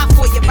the thigh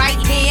for you, right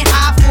hand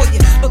high for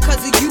you.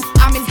 Because of you,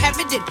 I'm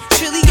inheriting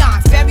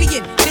trillions,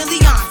 burying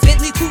billions,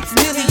 Bentley coupes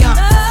millions.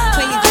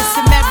 Playing just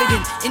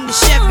Samaritan in the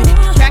Sheridan.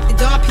 Crack the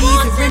Don P's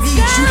and Rivers,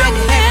 you better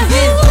have it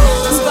in.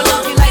 Who gon'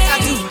 love you like I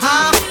do,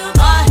 huh?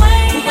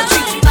 Who gon'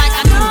 treat you like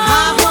I do,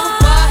 huh?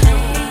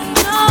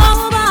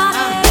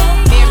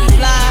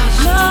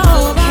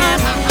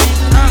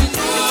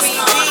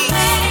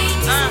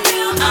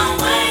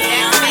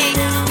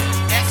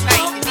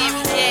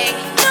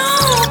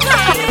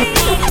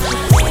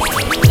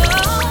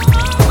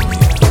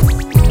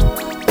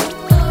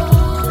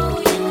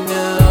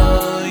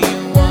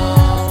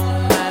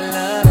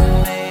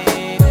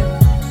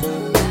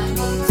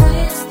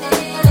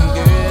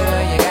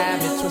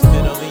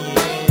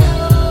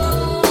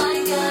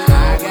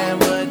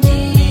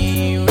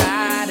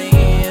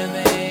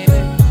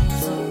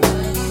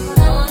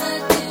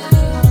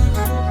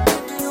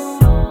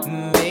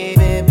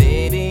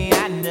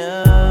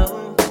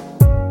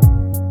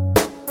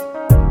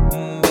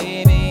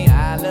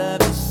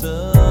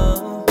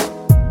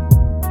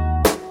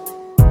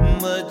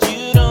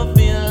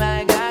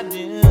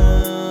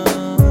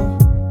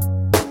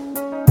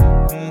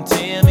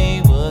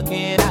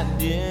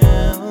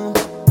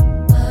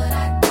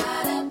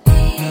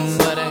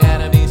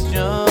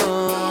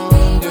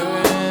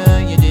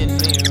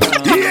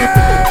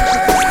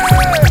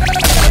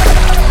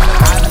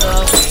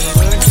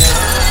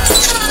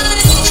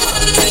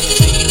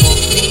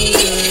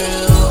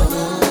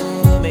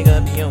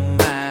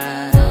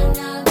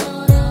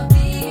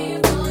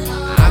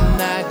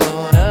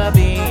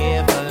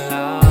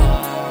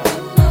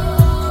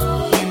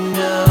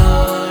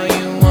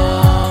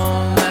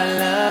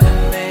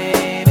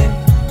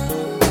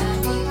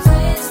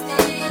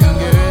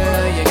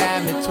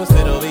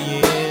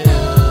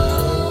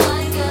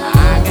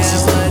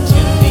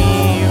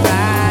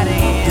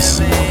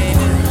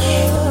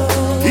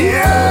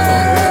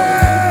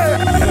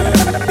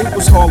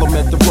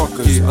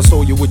 I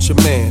saw you with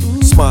your man,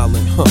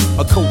 smiling,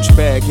 a Coach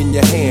bag in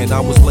your hand. I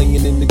was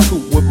laying in the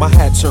coupe with my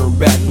hat turned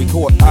back. We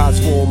caught eyes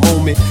for a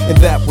moment, and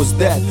that was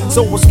that.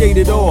 So I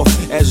skated off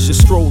as you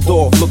strolled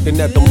off, looking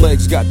at them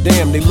legs.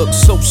 Goddamn, they look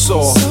so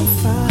soft.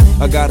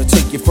 I gotta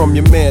take you from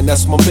your man,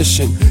 that's my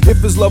mission. If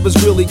his love has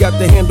really got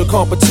to handle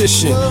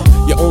competition.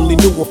 You only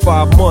knew him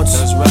 5 months.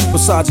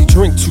 Besides, he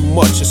drink too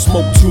much and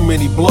smoke too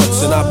many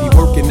blunts. And I be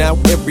working out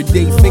every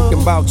day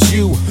thinking about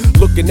you,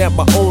 looking at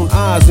my own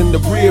eyes in the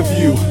rear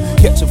view,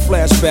 catching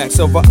flashbacks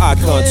of our eye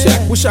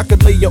contact. Wish I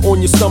could lay you on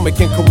your stomach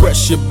and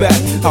caress your back.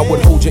 I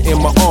would hold you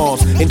in my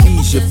arms and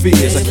ease your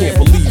fears. I can't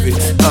believe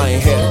it, I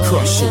ain't had a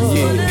crush in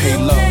years. Hey,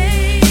 love.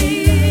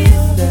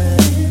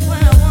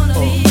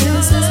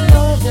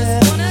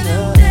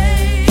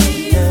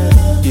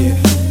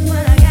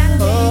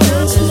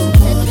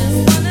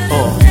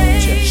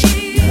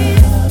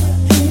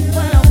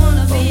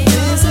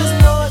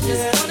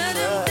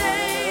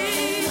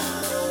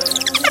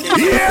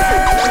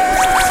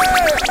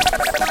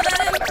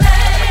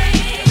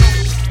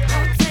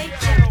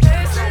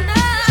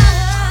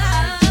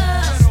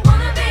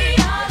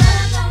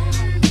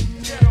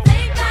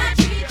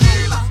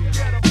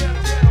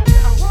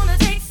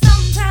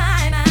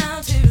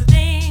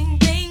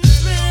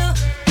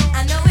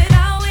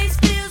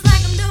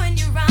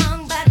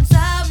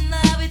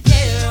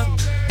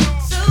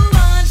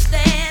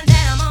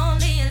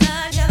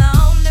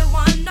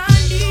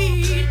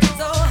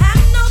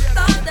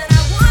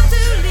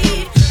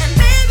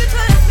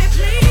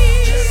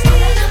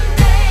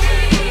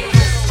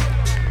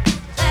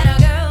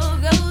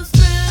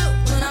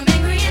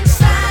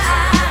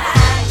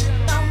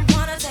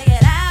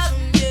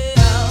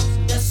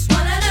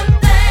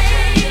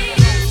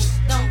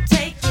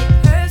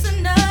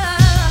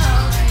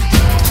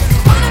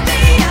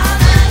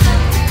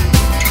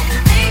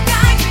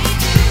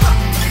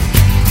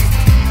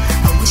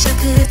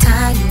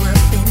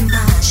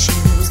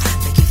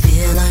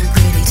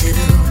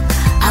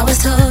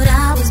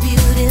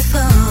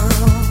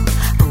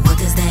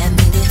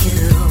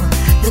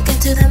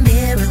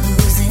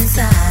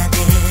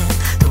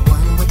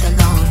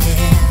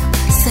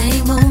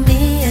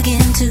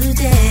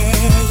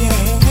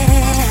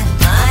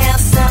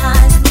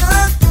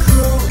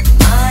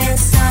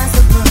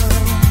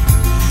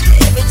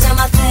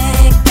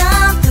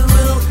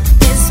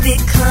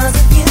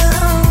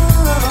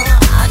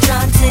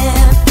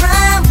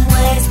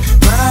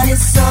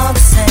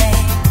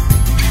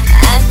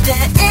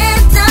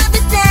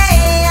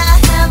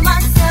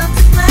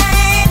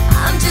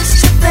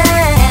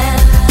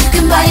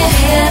 Buy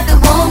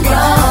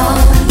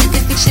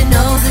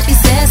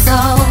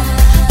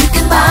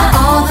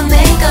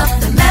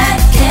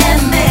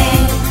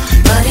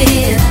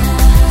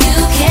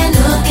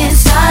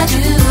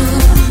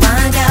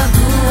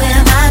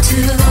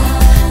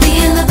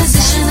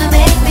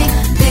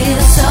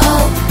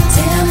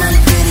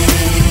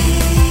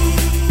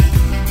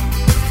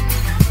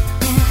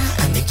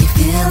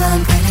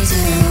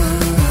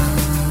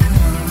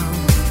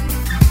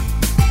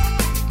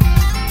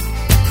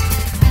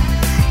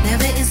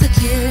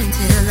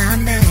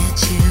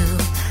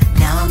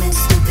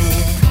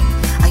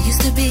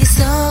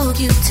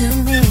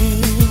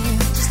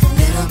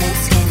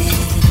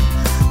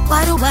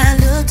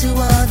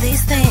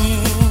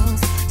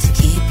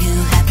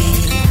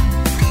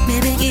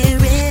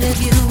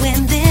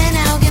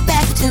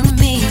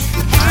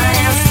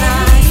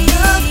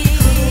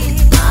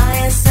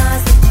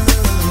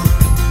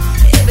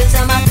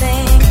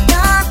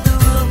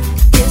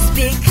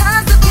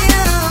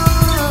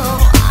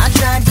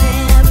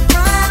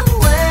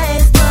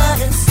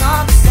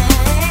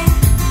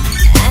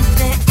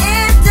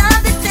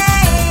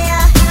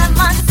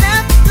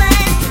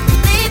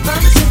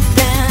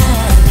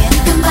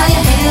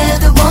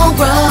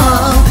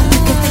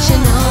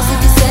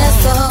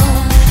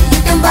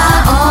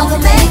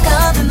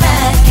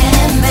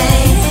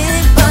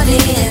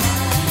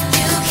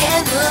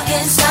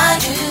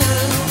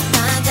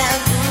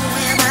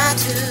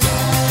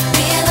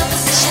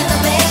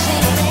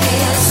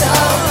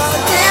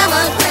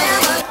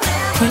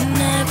When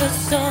I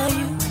first saw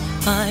you,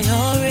 I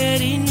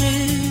already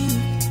knew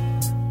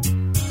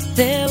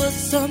there was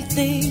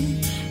something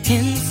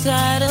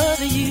inside of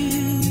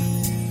you,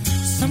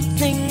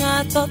 something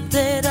I thought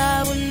that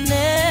I would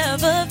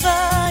never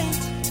find.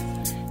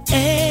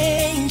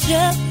 Angel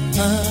of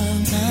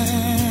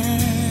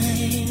mine,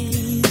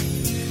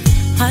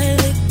 I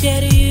look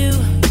at you,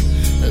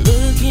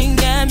 looking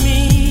at me.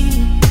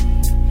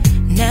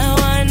 Now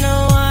I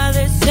know why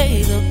they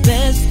say the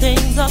best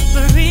things are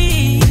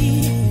free.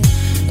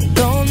 I'm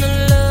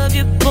gonna love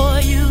you, boy,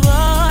 you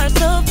are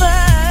so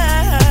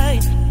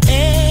fine.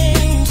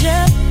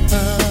 Angel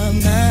of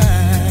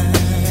mine,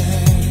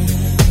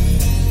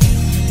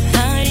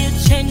 how you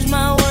changed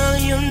my world,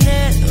 you'll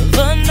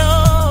never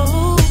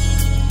know.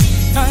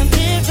 I'm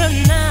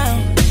different now,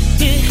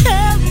 you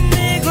help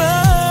me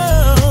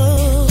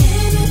grow.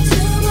 Give it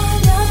to my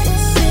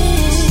life,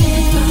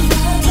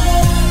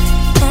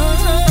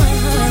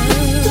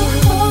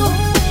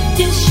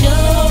 you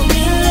show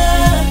me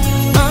love.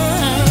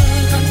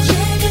 I'm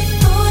checking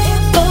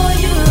for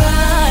you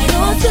right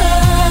on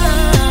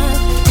time.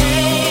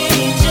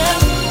 Angel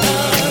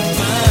of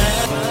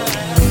mine.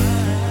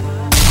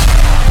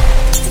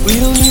 We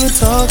don't even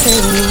talk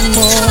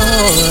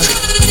anymore.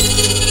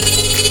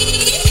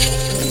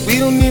 We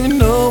don't even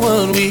know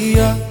what we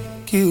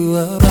argue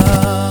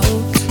about.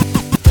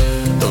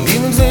 Don't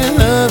even say I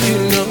love you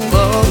no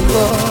more.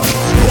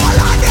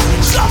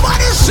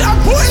 Somebody say,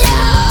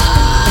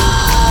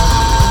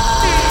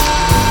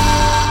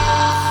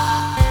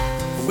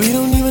 We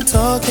don't even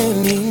talk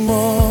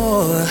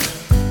anymore.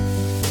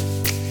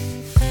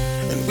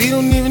 And we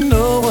don't even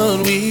know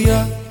what we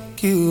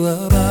argue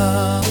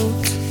about.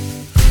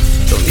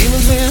 Don't even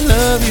say I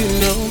love you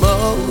no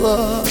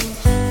more.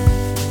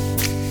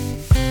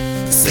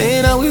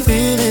 Saying how we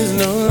feel is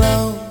no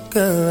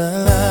longer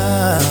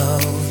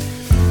allowed.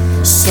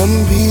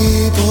 Some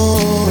people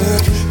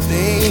work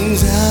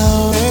things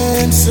out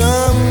and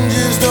some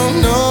just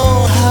don't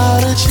know how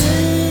to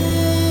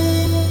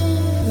change.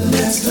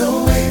 Let's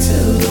go wait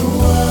till the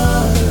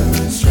water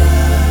runs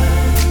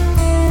dry.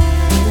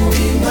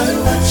 We might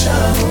watch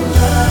our whole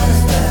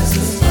lives pass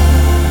us by.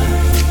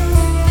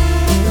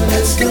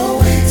 Let's go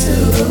wait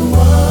till the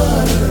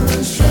water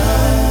runs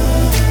dry.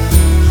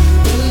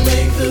 We'll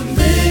make the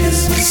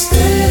biggest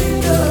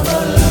mistake of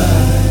our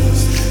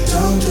lives.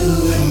 Don't do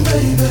it,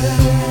 baby.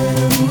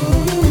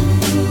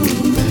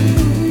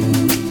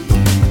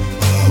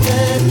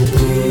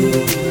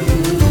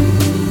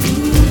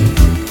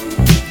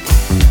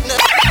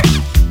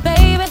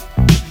 Baby,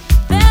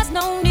 there's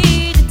no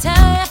need to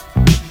tell you.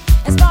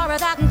 As far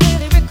as I can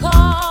clearly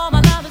recall,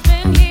 my love has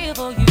been here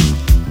for you.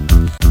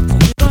 So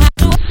you don't have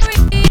to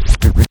worry.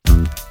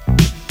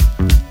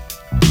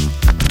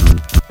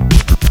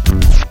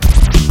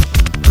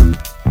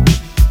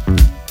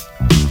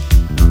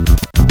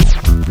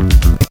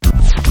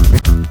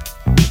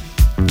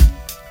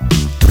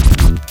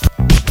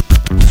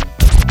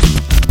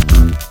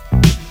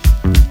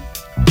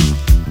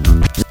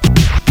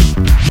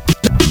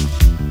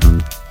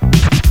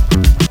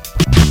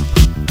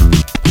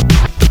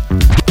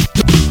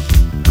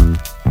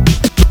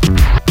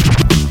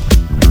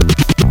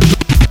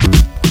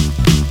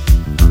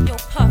 Yo,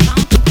 Puff, I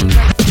don't think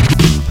you're ready for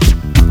this.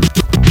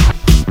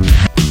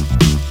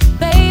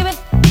 Baby,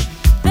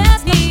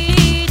 there's no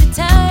need to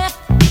tell you.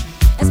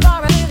 As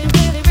far as I can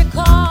really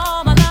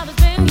recall, my love has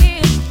been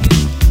here for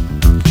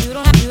you. You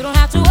don't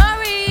have to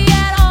worry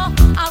at all.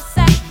 I'll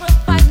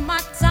sacrifice my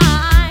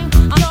time.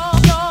 I'm so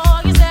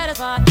sure you're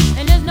satisfied,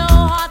 and there's no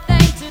hard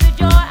thing to the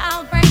joy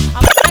I'll bring. I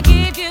wanna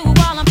give you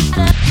all I'm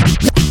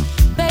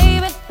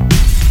baby.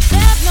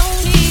 There's no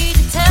need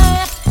to tell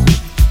you.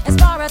 As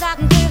far as I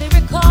can clearly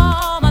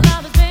recall, my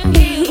love has been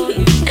here for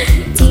you.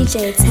 DJ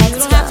You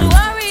don't have to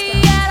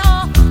worry at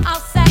all. I'll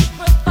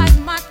sacrifice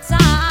my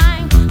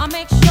time. I'll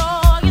make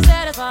sure you're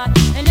satisfied,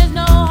 and there's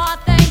no hard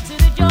thing to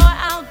the joy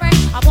I'll bring.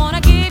 I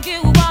wanna give you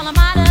all of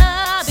my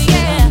love,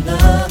 yeah. I'm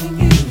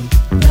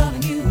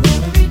loving you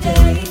every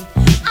day.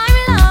 I'm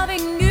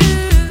loving you.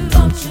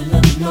 Don't you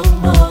love me no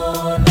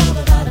more? Love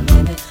without a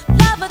limit.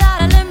 Love without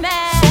a limit.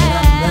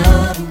 I'm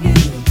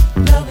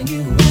loving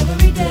you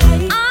every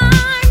day.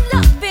 I'm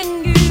loving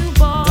you,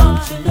 boy.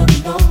 Don't you love me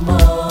no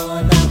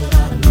more? Love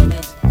without a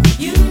limit.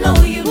 You know,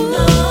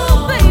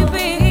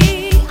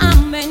 baby,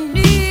 I'm in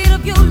need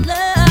of your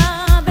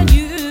love, and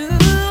you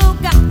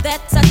got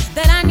that touch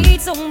that I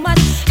need so much,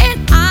 and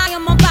I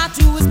am about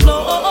to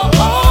explore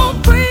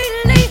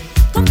freely,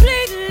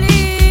 completely.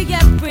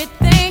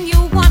 Everything you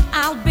want,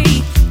 I'll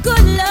be.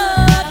 Good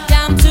love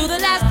down to the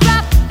last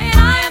drop, and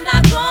I am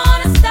not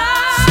gonna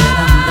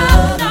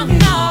stop. No,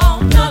 no,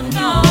 no,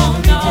 no,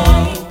 no.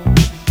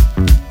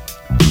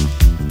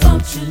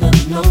 Don't you love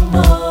me no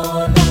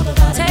more? Love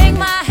without a Take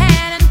my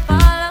hand and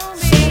follow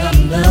me. I'm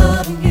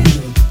loving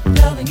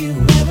you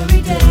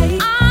every day.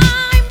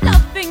 I'm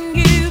loving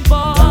you,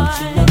 boy. Don't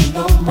you love me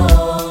no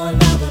more?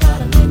 Love without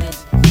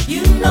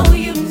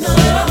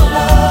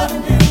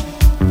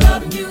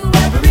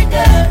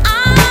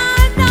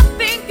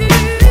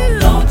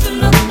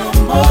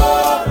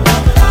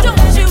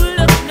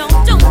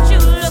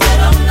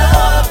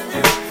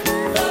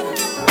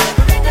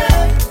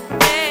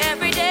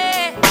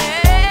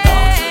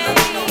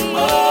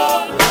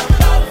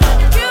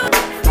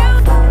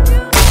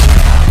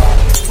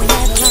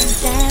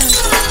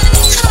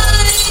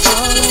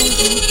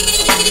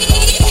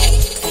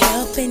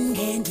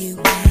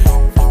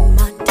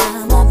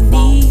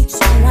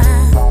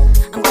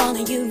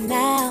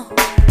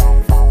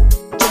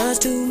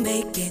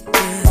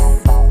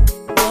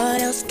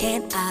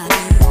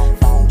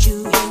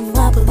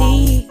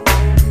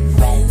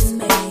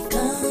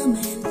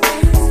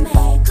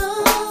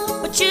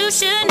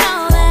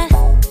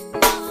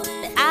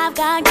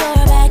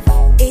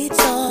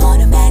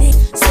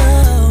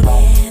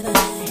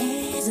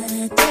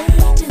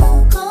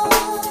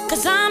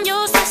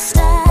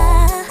sister,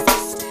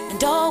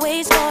 and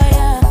always for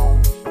you.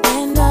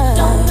 And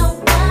don't know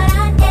what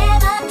I'd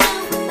ever do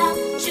without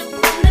you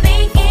from the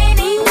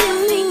beginning to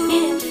the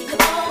end.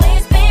 You've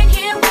always been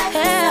here right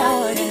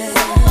beside me,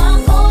 so I'll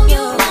call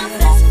you my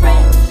best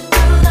friend.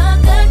 Through the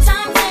good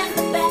times and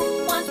the bad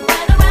ones,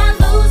 whether I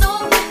lose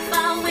or if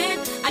I win,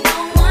 I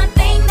know one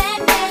thing that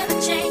never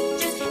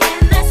changes,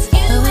 and that's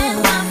you and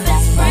my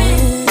best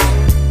friend.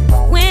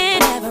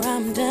 Whenever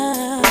I'm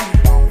done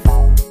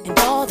and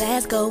all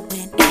that's going on,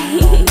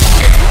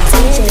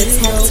 DJ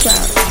Tech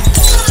 12.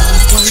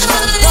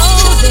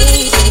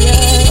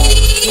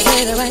 You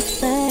say the right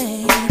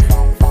thing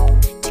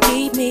to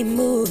keep me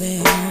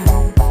moving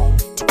on,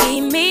 to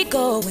keep me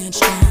going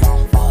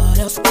strong. What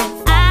else can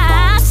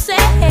I say?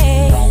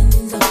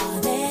 Friends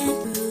are there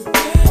through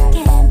thick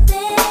and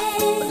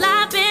thin. Well,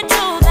 I've been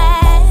told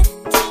that,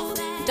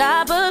 and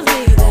I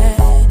believe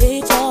that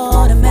it's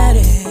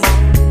automatic.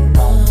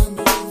 Call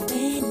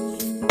me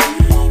when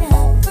you need a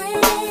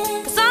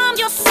friend, 'cause I'm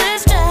your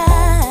sister,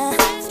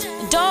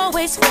 and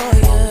always for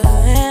you.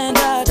 And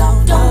I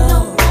don't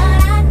know what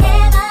I'd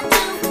ever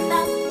do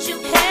without you.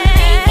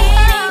 Beginning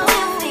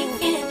to the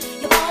end,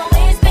 you've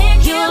always been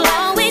here. You'll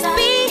always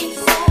be,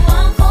 so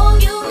I'll call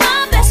you my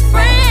best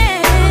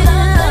friend. Through the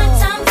good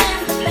times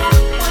and the bad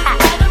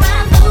ones, whether I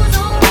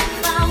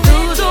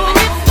lose or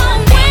if I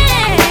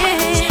win,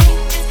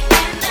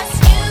 and that's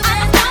you. I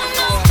don't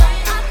know.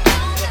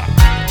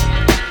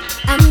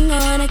 I'm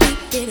gonna keep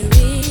it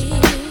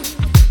real.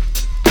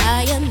 How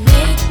you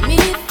make me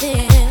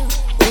feel,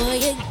 boy,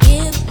 you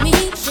give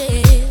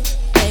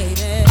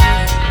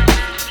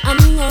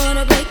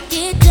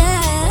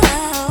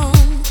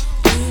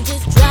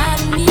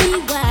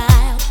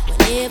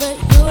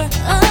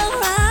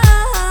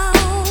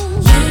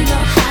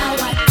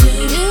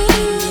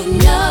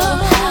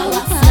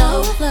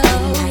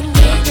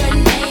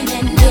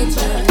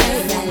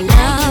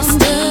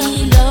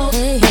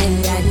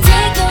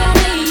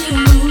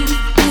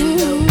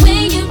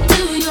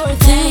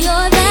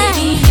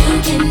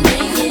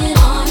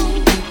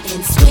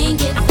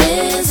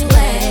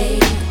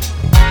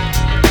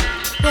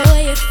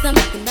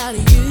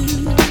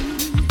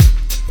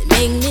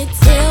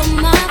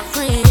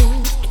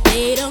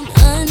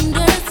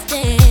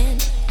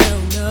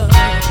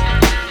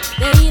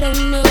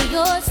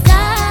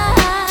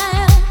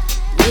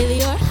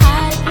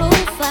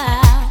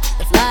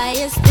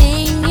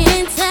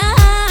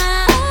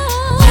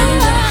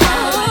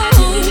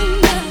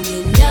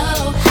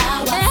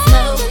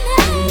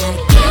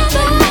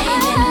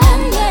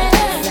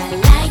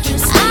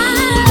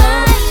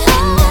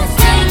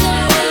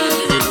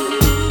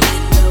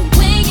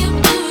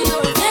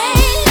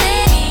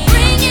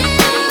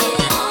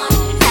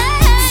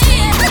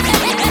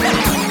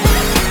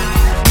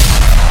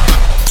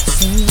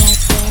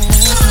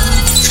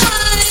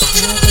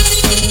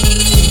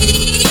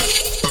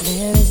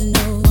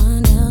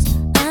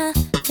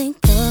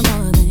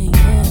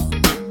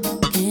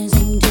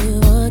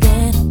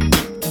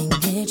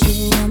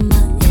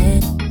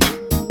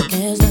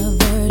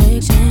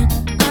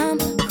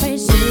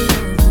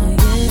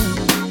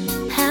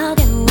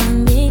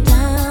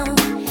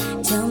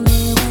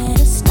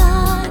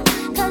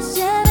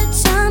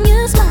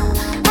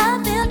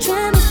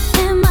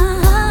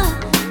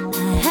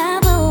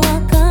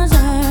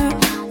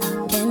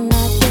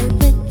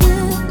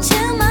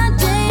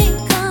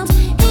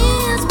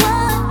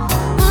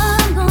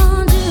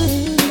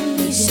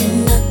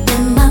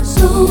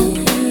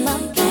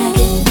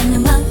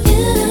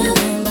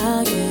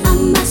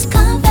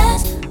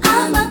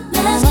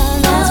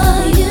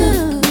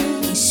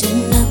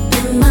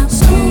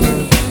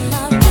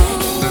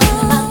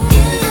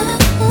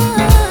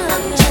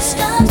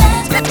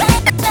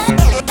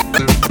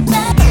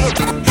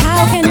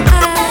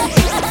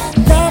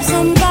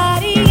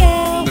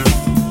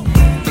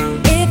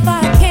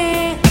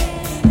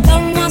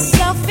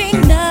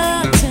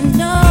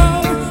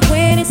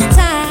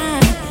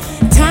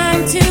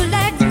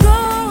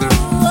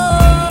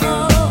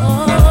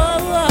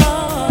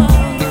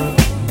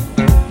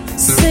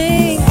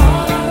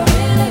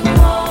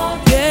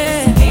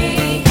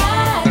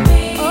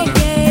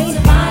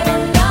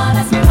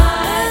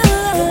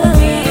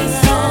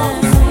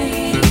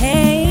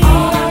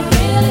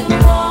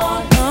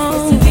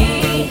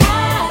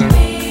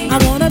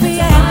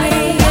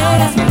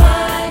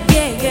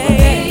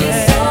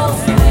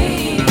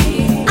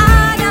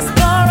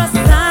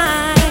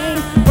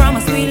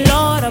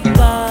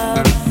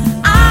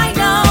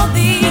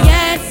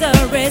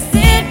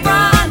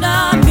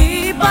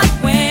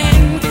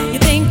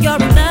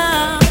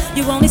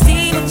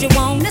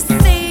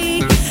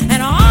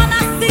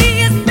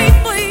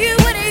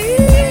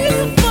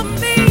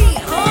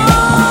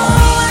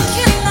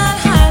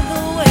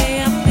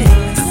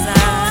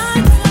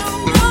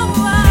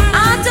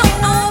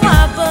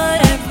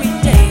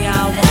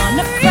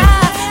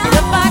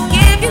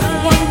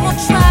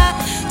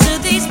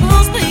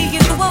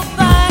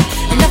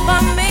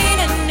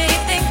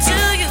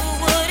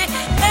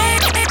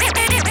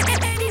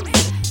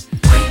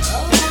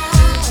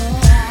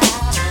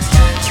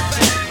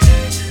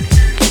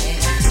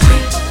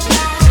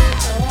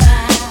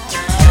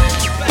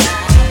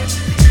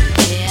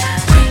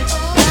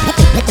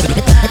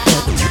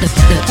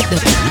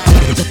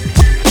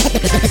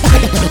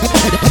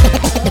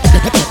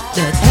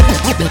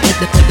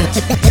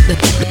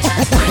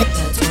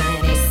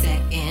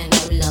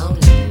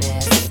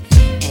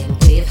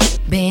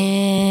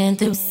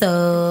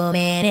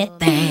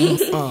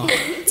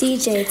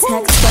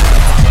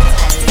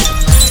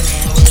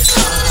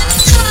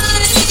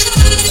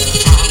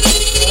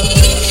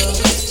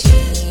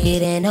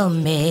cheating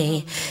on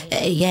me.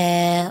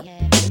 Yeah.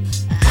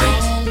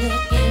 I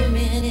look him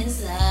in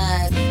his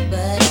eyes,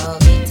 but all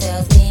he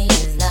tells me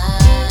is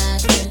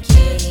lies to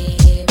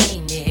keep me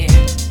near.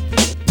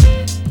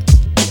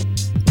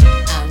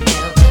 I'm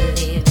never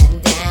leaving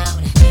down,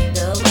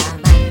 though I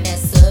might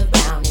mess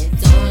around.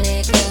 It's only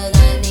 'cause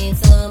I need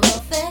some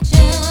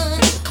affection.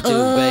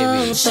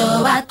 Oh, so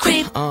I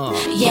creep,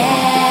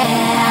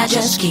 yeah,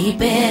 just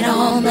keep it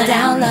on the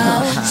down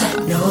low, so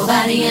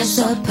nobody is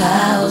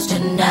supposed to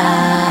know.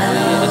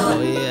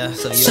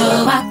 So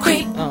I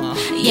creep,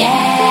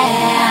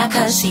 yeah,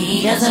 'cause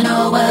he doesn't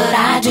know what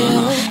I do,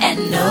 and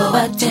no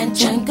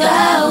attention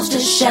goes to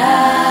show.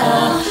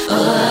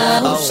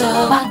 Oh, so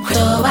I creep,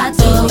 so I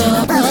do.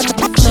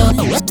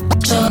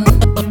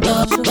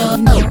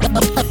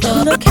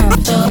 Look how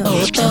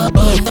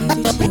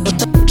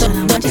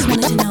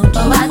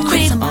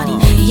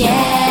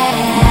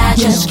yeah,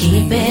 just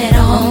keep it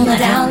on the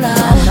down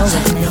low, so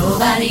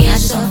nobody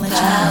is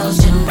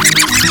supposed to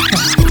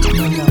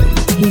know.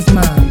 He's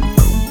mine.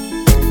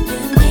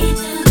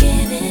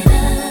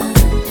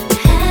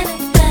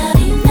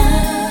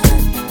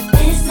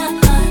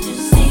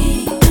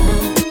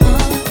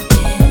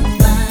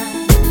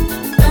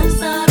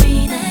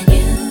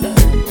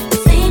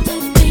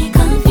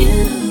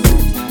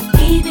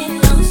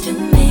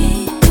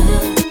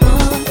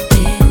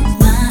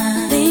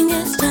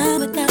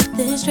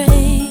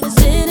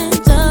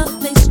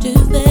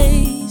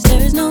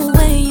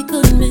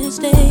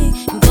 Mistake,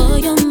 and for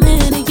your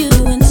man, are you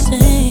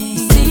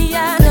insane? See,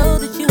 I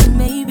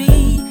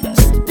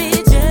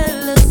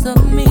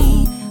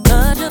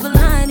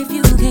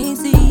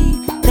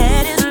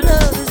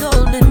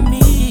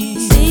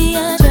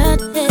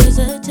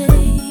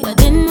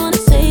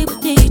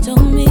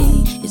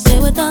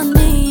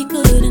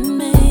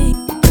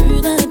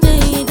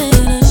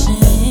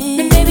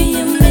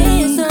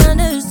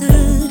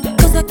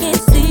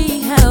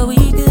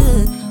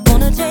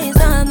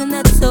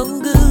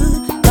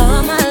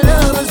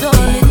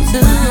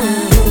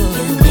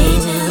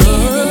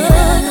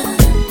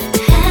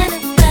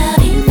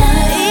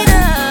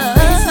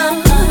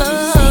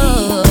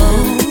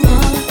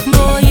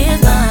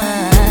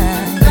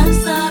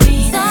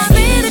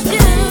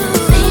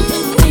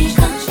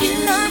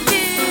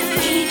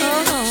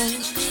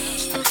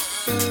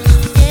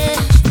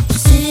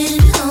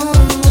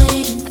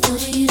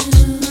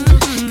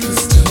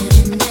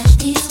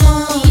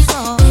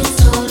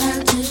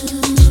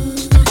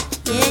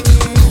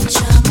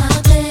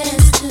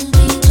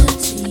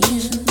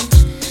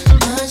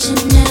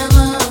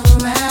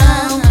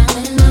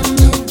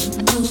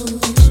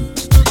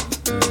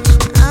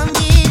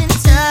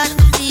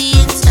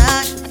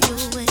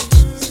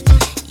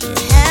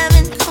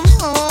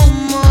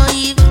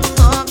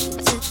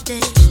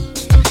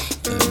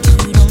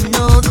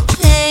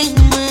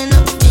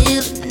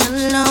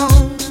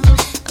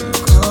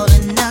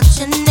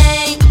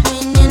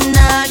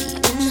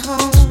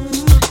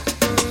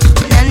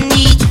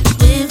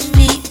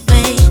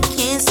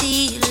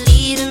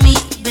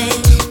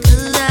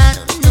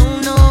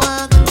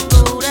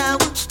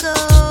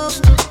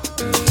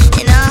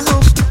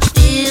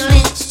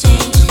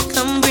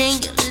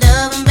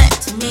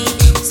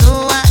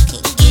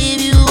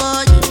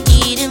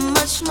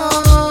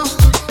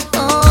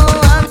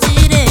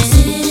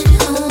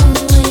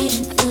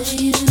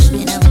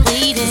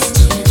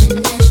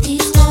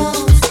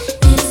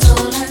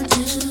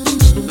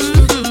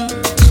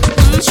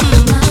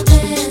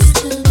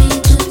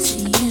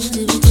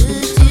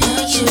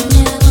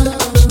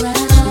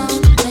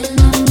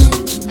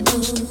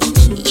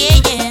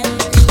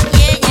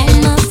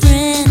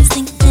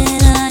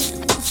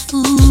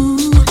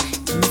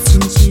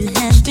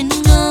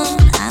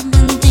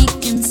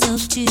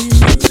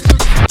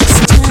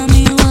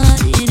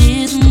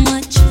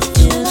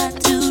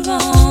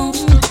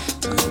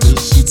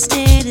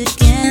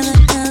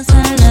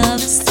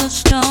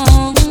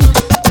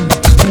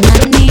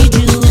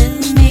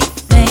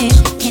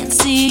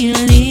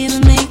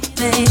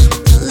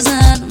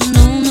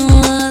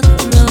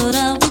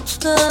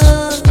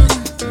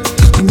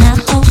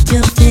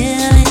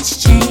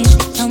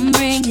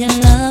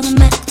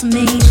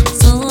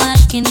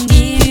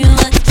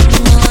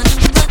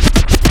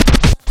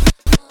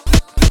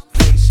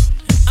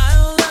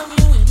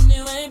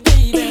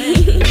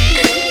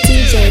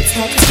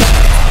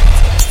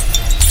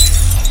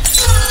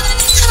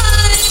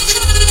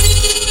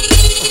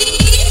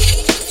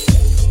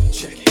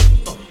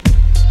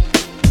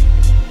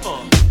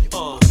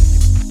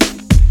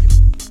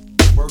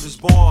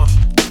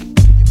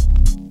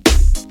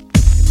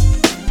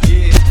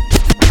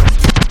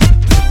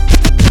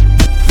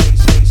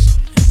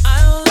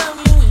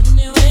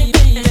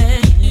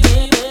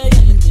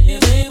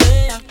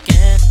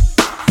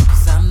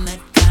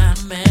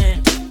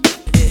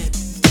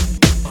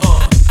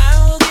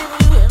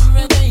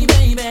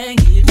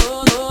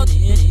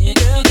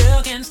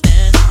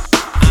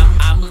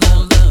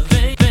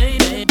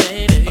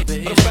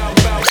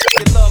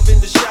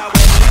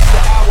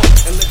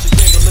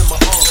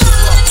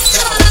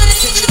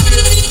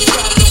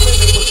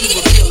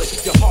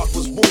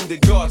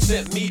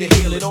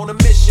feeling on a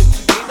mission.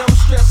 Ain't no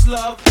stress,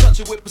 love, touch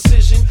it with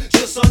precision.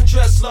 Just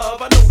undress,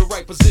 love, I know the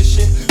right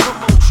position.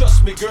 Come on,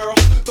 trust me, girl.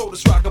 Throw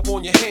this rock up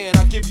on your hand,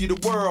 I'll give you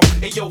the world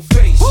in your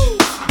face. Woo!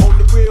 On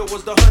the real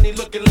was the honey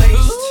looking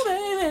laced. Ooh,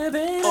 baby,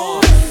 baby.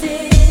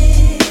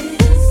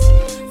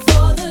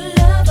 For the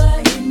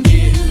lover in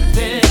you,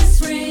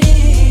 this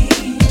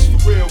ring. That's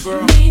for real,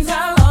 girl. Means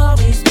I'll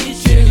always be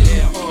true.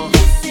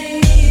 This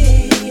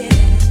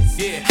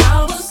is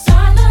how we'll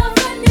start love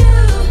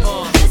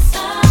anew. This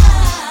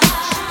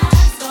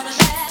time's gonna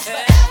last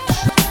forever.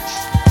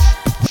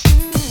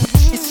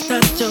 It's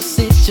not your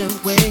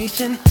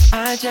situation,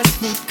 I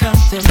just need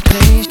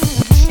contemplation.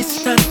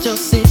 It's not your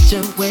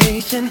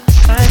situation,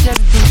 I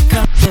just need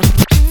contemplation.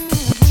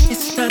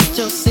 It's not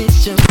your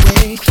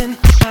situation,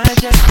 I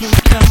just need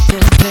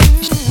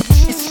contemplation.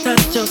 It's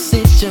not your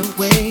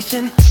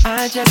situation,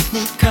 I just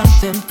need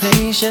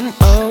contemplation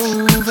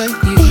over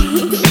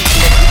you.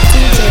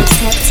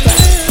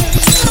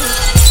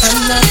 I'm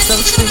not so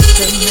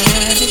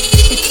systematic,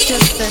 it's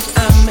just that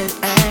I'm an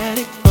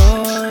addict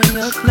for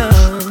your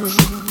love.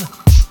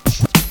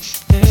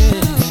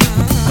 Yeah.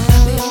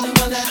 I'm the only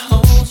one that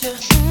holds you.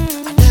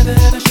 I never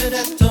ever should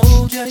have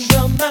told you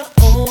you're my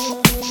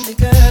only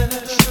girl.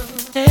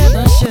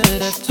 Never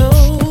should have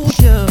told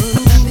you.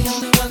 I'm the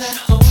only one that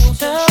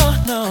holds you.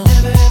 No, I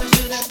never ever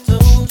should have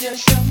told you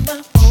you're my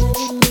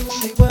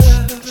only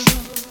world.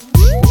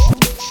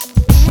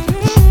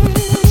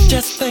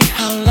 Just think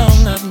how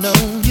long I've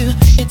known you.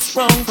 It's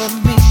wrong for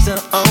me to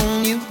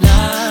own you.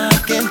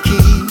 Lock and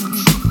key.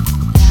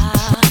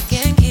 Lock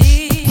and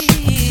key.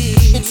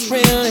 It's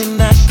really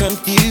not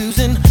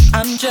confusing.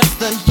 I'm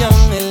just a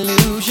young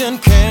illusion.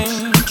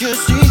 Can't you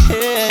see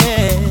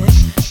it?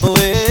 Well,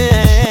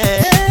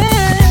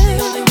 I'm the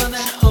only one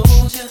that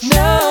holds you.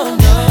 No,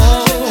 no.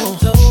 I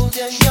told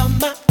you you're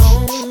my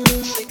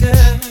only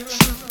girl.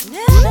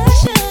 Never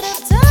should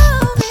have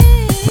told me.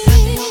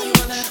 I'm the only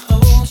one that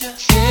holds you.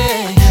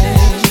 Yeah, yeah.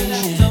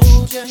 I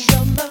told you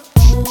you're my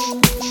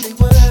only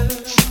world.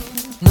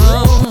 No,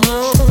 no,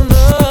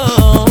 no.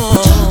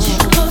 Don't you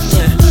put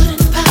your foot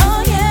in power. Oh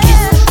yeah.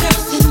 Kiss the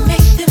girls and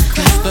make them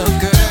cry. Kiss the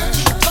girl.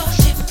 Put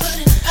your foot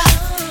in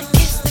power.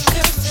 Kiss the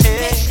girls and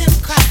make them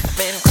cry.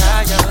 Made 'em cry,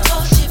 yeah.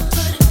 Put your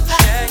foot in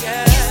power. Yeah,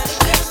 yeah. Kiss the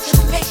girls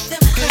and make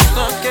them cry. Kiss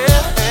the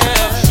girl.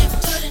 Put your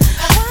foot in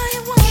power. How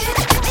you want it?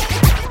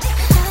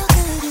 How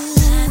could you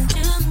lie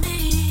to me?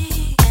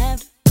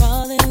 After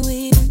all that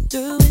we've been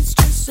through, it's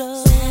just so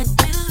sad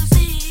to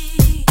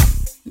see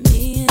me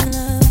in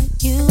love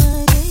with you.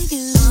 I gave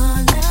you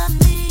all of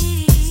me.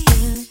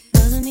 Still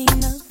wasn't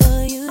enough for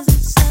you,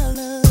 so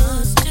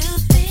supposed to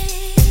be.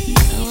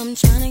 Now I'm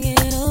trying to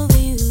get over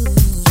you.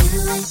 You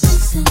ain't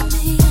fixing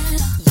me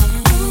at all.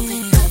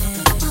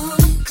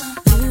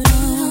 You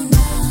don't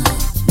love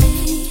me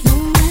no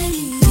way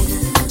you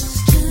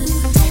used to.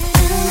 Let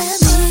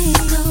me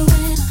go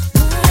and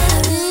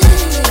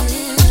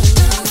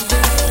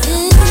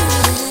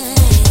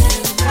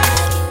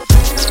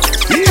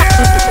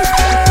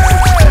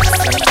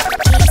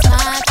It's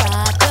my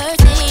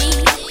property,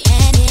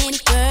 and any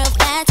girl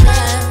that's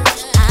love,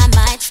 I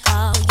might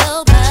call your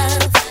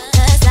bluff,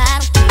 'cause I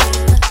don't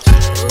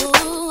care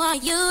who are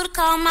you to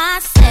call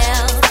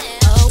myself.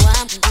 Oh,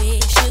 I'm gonna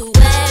wish you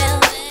well,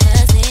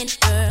 'cause any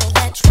girl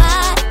that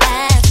tried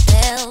has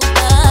failed.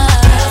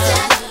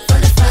 From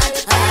the front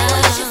to back,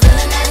 what is you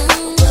feeling at?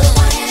 Put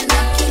one hand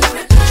up, can you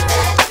repeat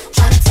that?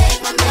 Tryna take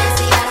my man,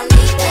 see I don't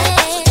need that.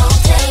 So don't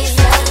tell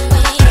yourself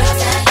when the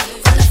girl's at.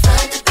 From the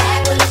front to back,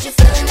 what is you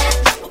feeling at?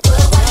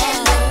 Put one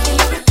hand up, can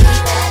you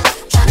repeat that?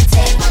 Tryna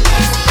take my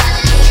man, see I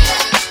don't need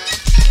that.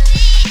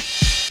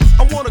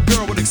 I want a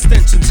girl with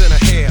extensions in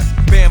her hair,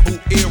 bamboo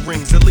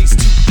earrings, at least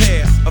 2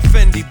 pair, a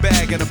Fendi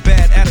bag and a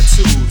bad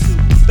attitude.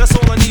 That's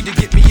all I need to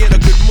get me in a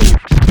good mood.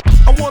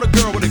 I want a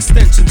girl with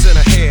extensions in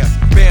her hair,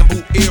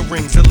 bamboo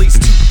earrings, at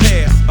least 2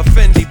 pair, a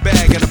Fendi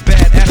bag and a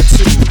bad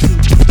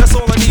attitude. That's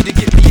all I need to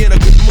get me in a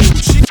good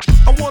mood.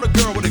 I want a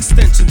girl with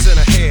extensions in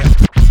her hair.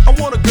 I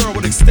want a girl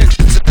with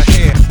extensions in her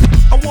hair.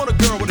 I want a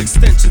girl with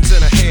extensions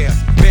in her hair,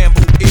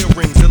 bamboo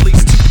earrings, at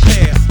least 2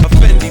 pair, a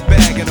Fendi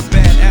bag and a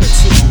bad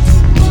attitude.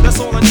 That's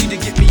all I need to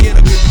get me in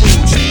a good mood.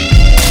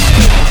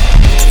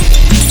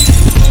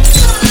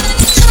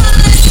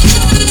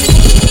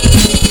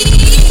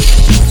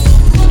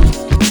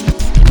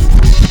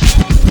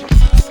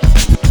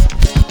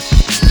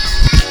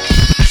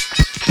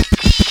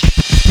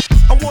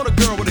 I want a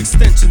girl with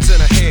extensions in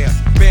her hair,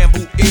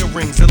 bamboo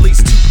earrings, at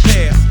least 2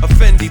 pair, a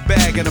Fendi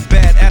bag and a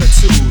bad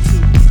attitude.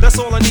 That's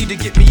all I need to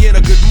get me in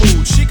a good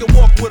mood. She can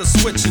walk with a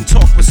switch and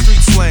talk with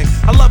street slang.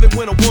 I love it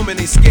when a woman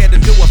ain't scared to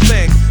do a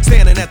thing.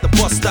 Standing at the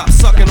bus stop,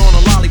 sucking on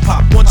a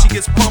lollipop. Once she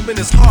gets pumping,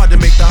 it's hard to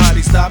make the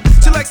hottie stop.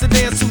 She likes to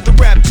dance to the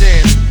rap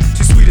jam.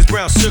 She's sweet as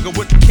brown sugar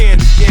with the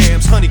candy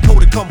yams. Honey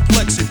coated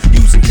complexion,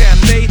 using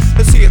Cabernet.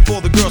 Let's hear it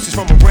for the girl, she's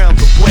from around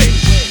the way.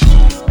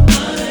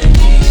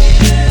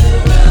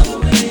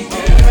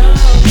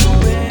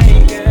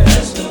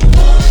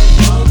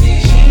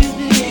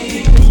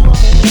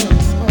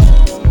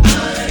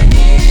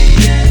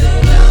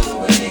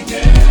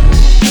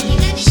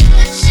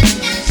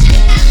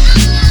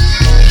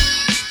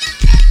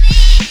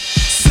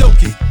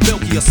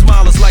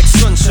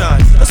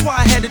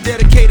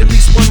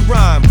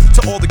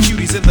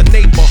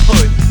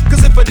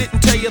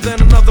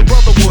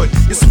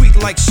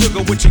 like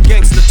sugar with your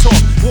gangster talk.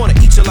 Wanna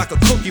eat you like a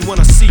cookie when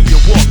I see you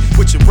walk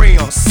with your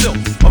rayon silk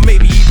or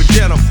maybe even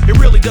denim.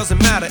 It really doesn't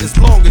matter as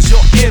long as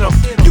you're in them.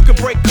 You can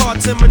break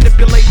cards and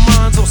manipulate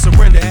minds or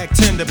surrender, act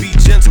tender, be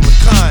gentle and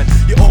kind.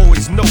 You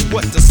always know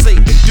what to say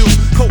and do.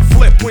 Cold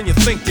flip when you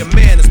think your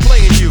man is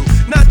playing you.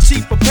 Not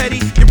cheap or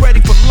petty, you're ready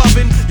for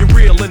loving. You're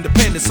real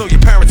independent, so your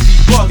parents be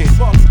bugging.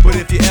 But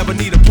if you ever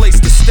need a place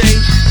to stay,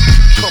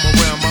 come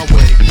around my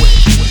way.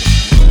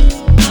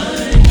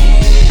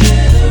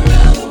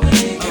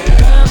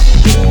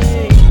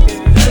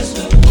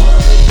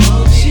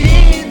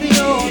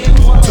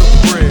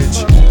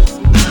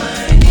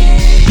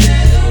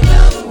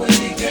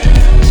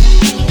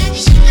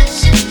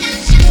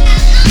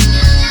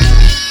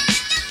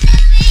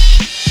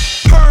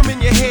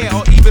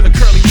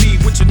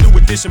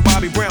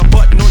 Bobby Brown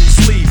button on your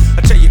sleeve.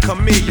 I tell you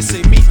come here, you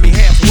say meet me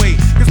halfway.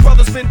 Cause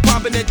brothers been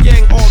popping that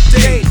yang all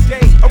day.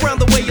 Around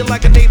the way you're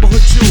like a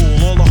neighborhood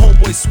jewel. All the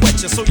homeboys sweat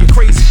you so you're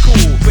crazy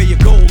cool. Wear your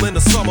gold in the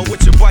summer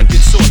with your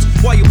biking shorts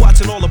while you're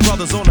watching all the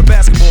brothers on the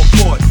basketball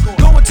court.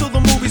 Going to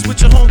the movies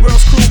with your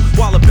homegirls crew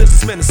while the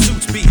businessmen in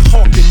suits be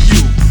hawking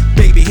you.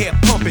 Baby hair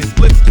pumping,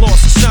 lip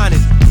gloss is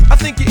shining. I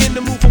think you're in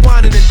the mood for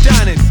whining and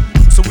dining,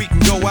 so we can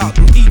go out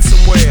and eat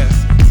somewhere.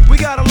 We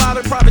got a lot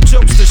of private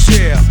jokes to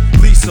share.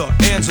 Lisa,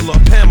 Angela,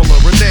 Pamela,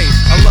 Renee,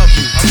 I love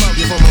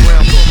you from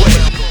around the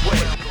way.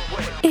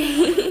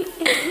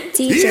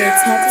 DJ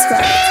Tech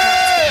 12.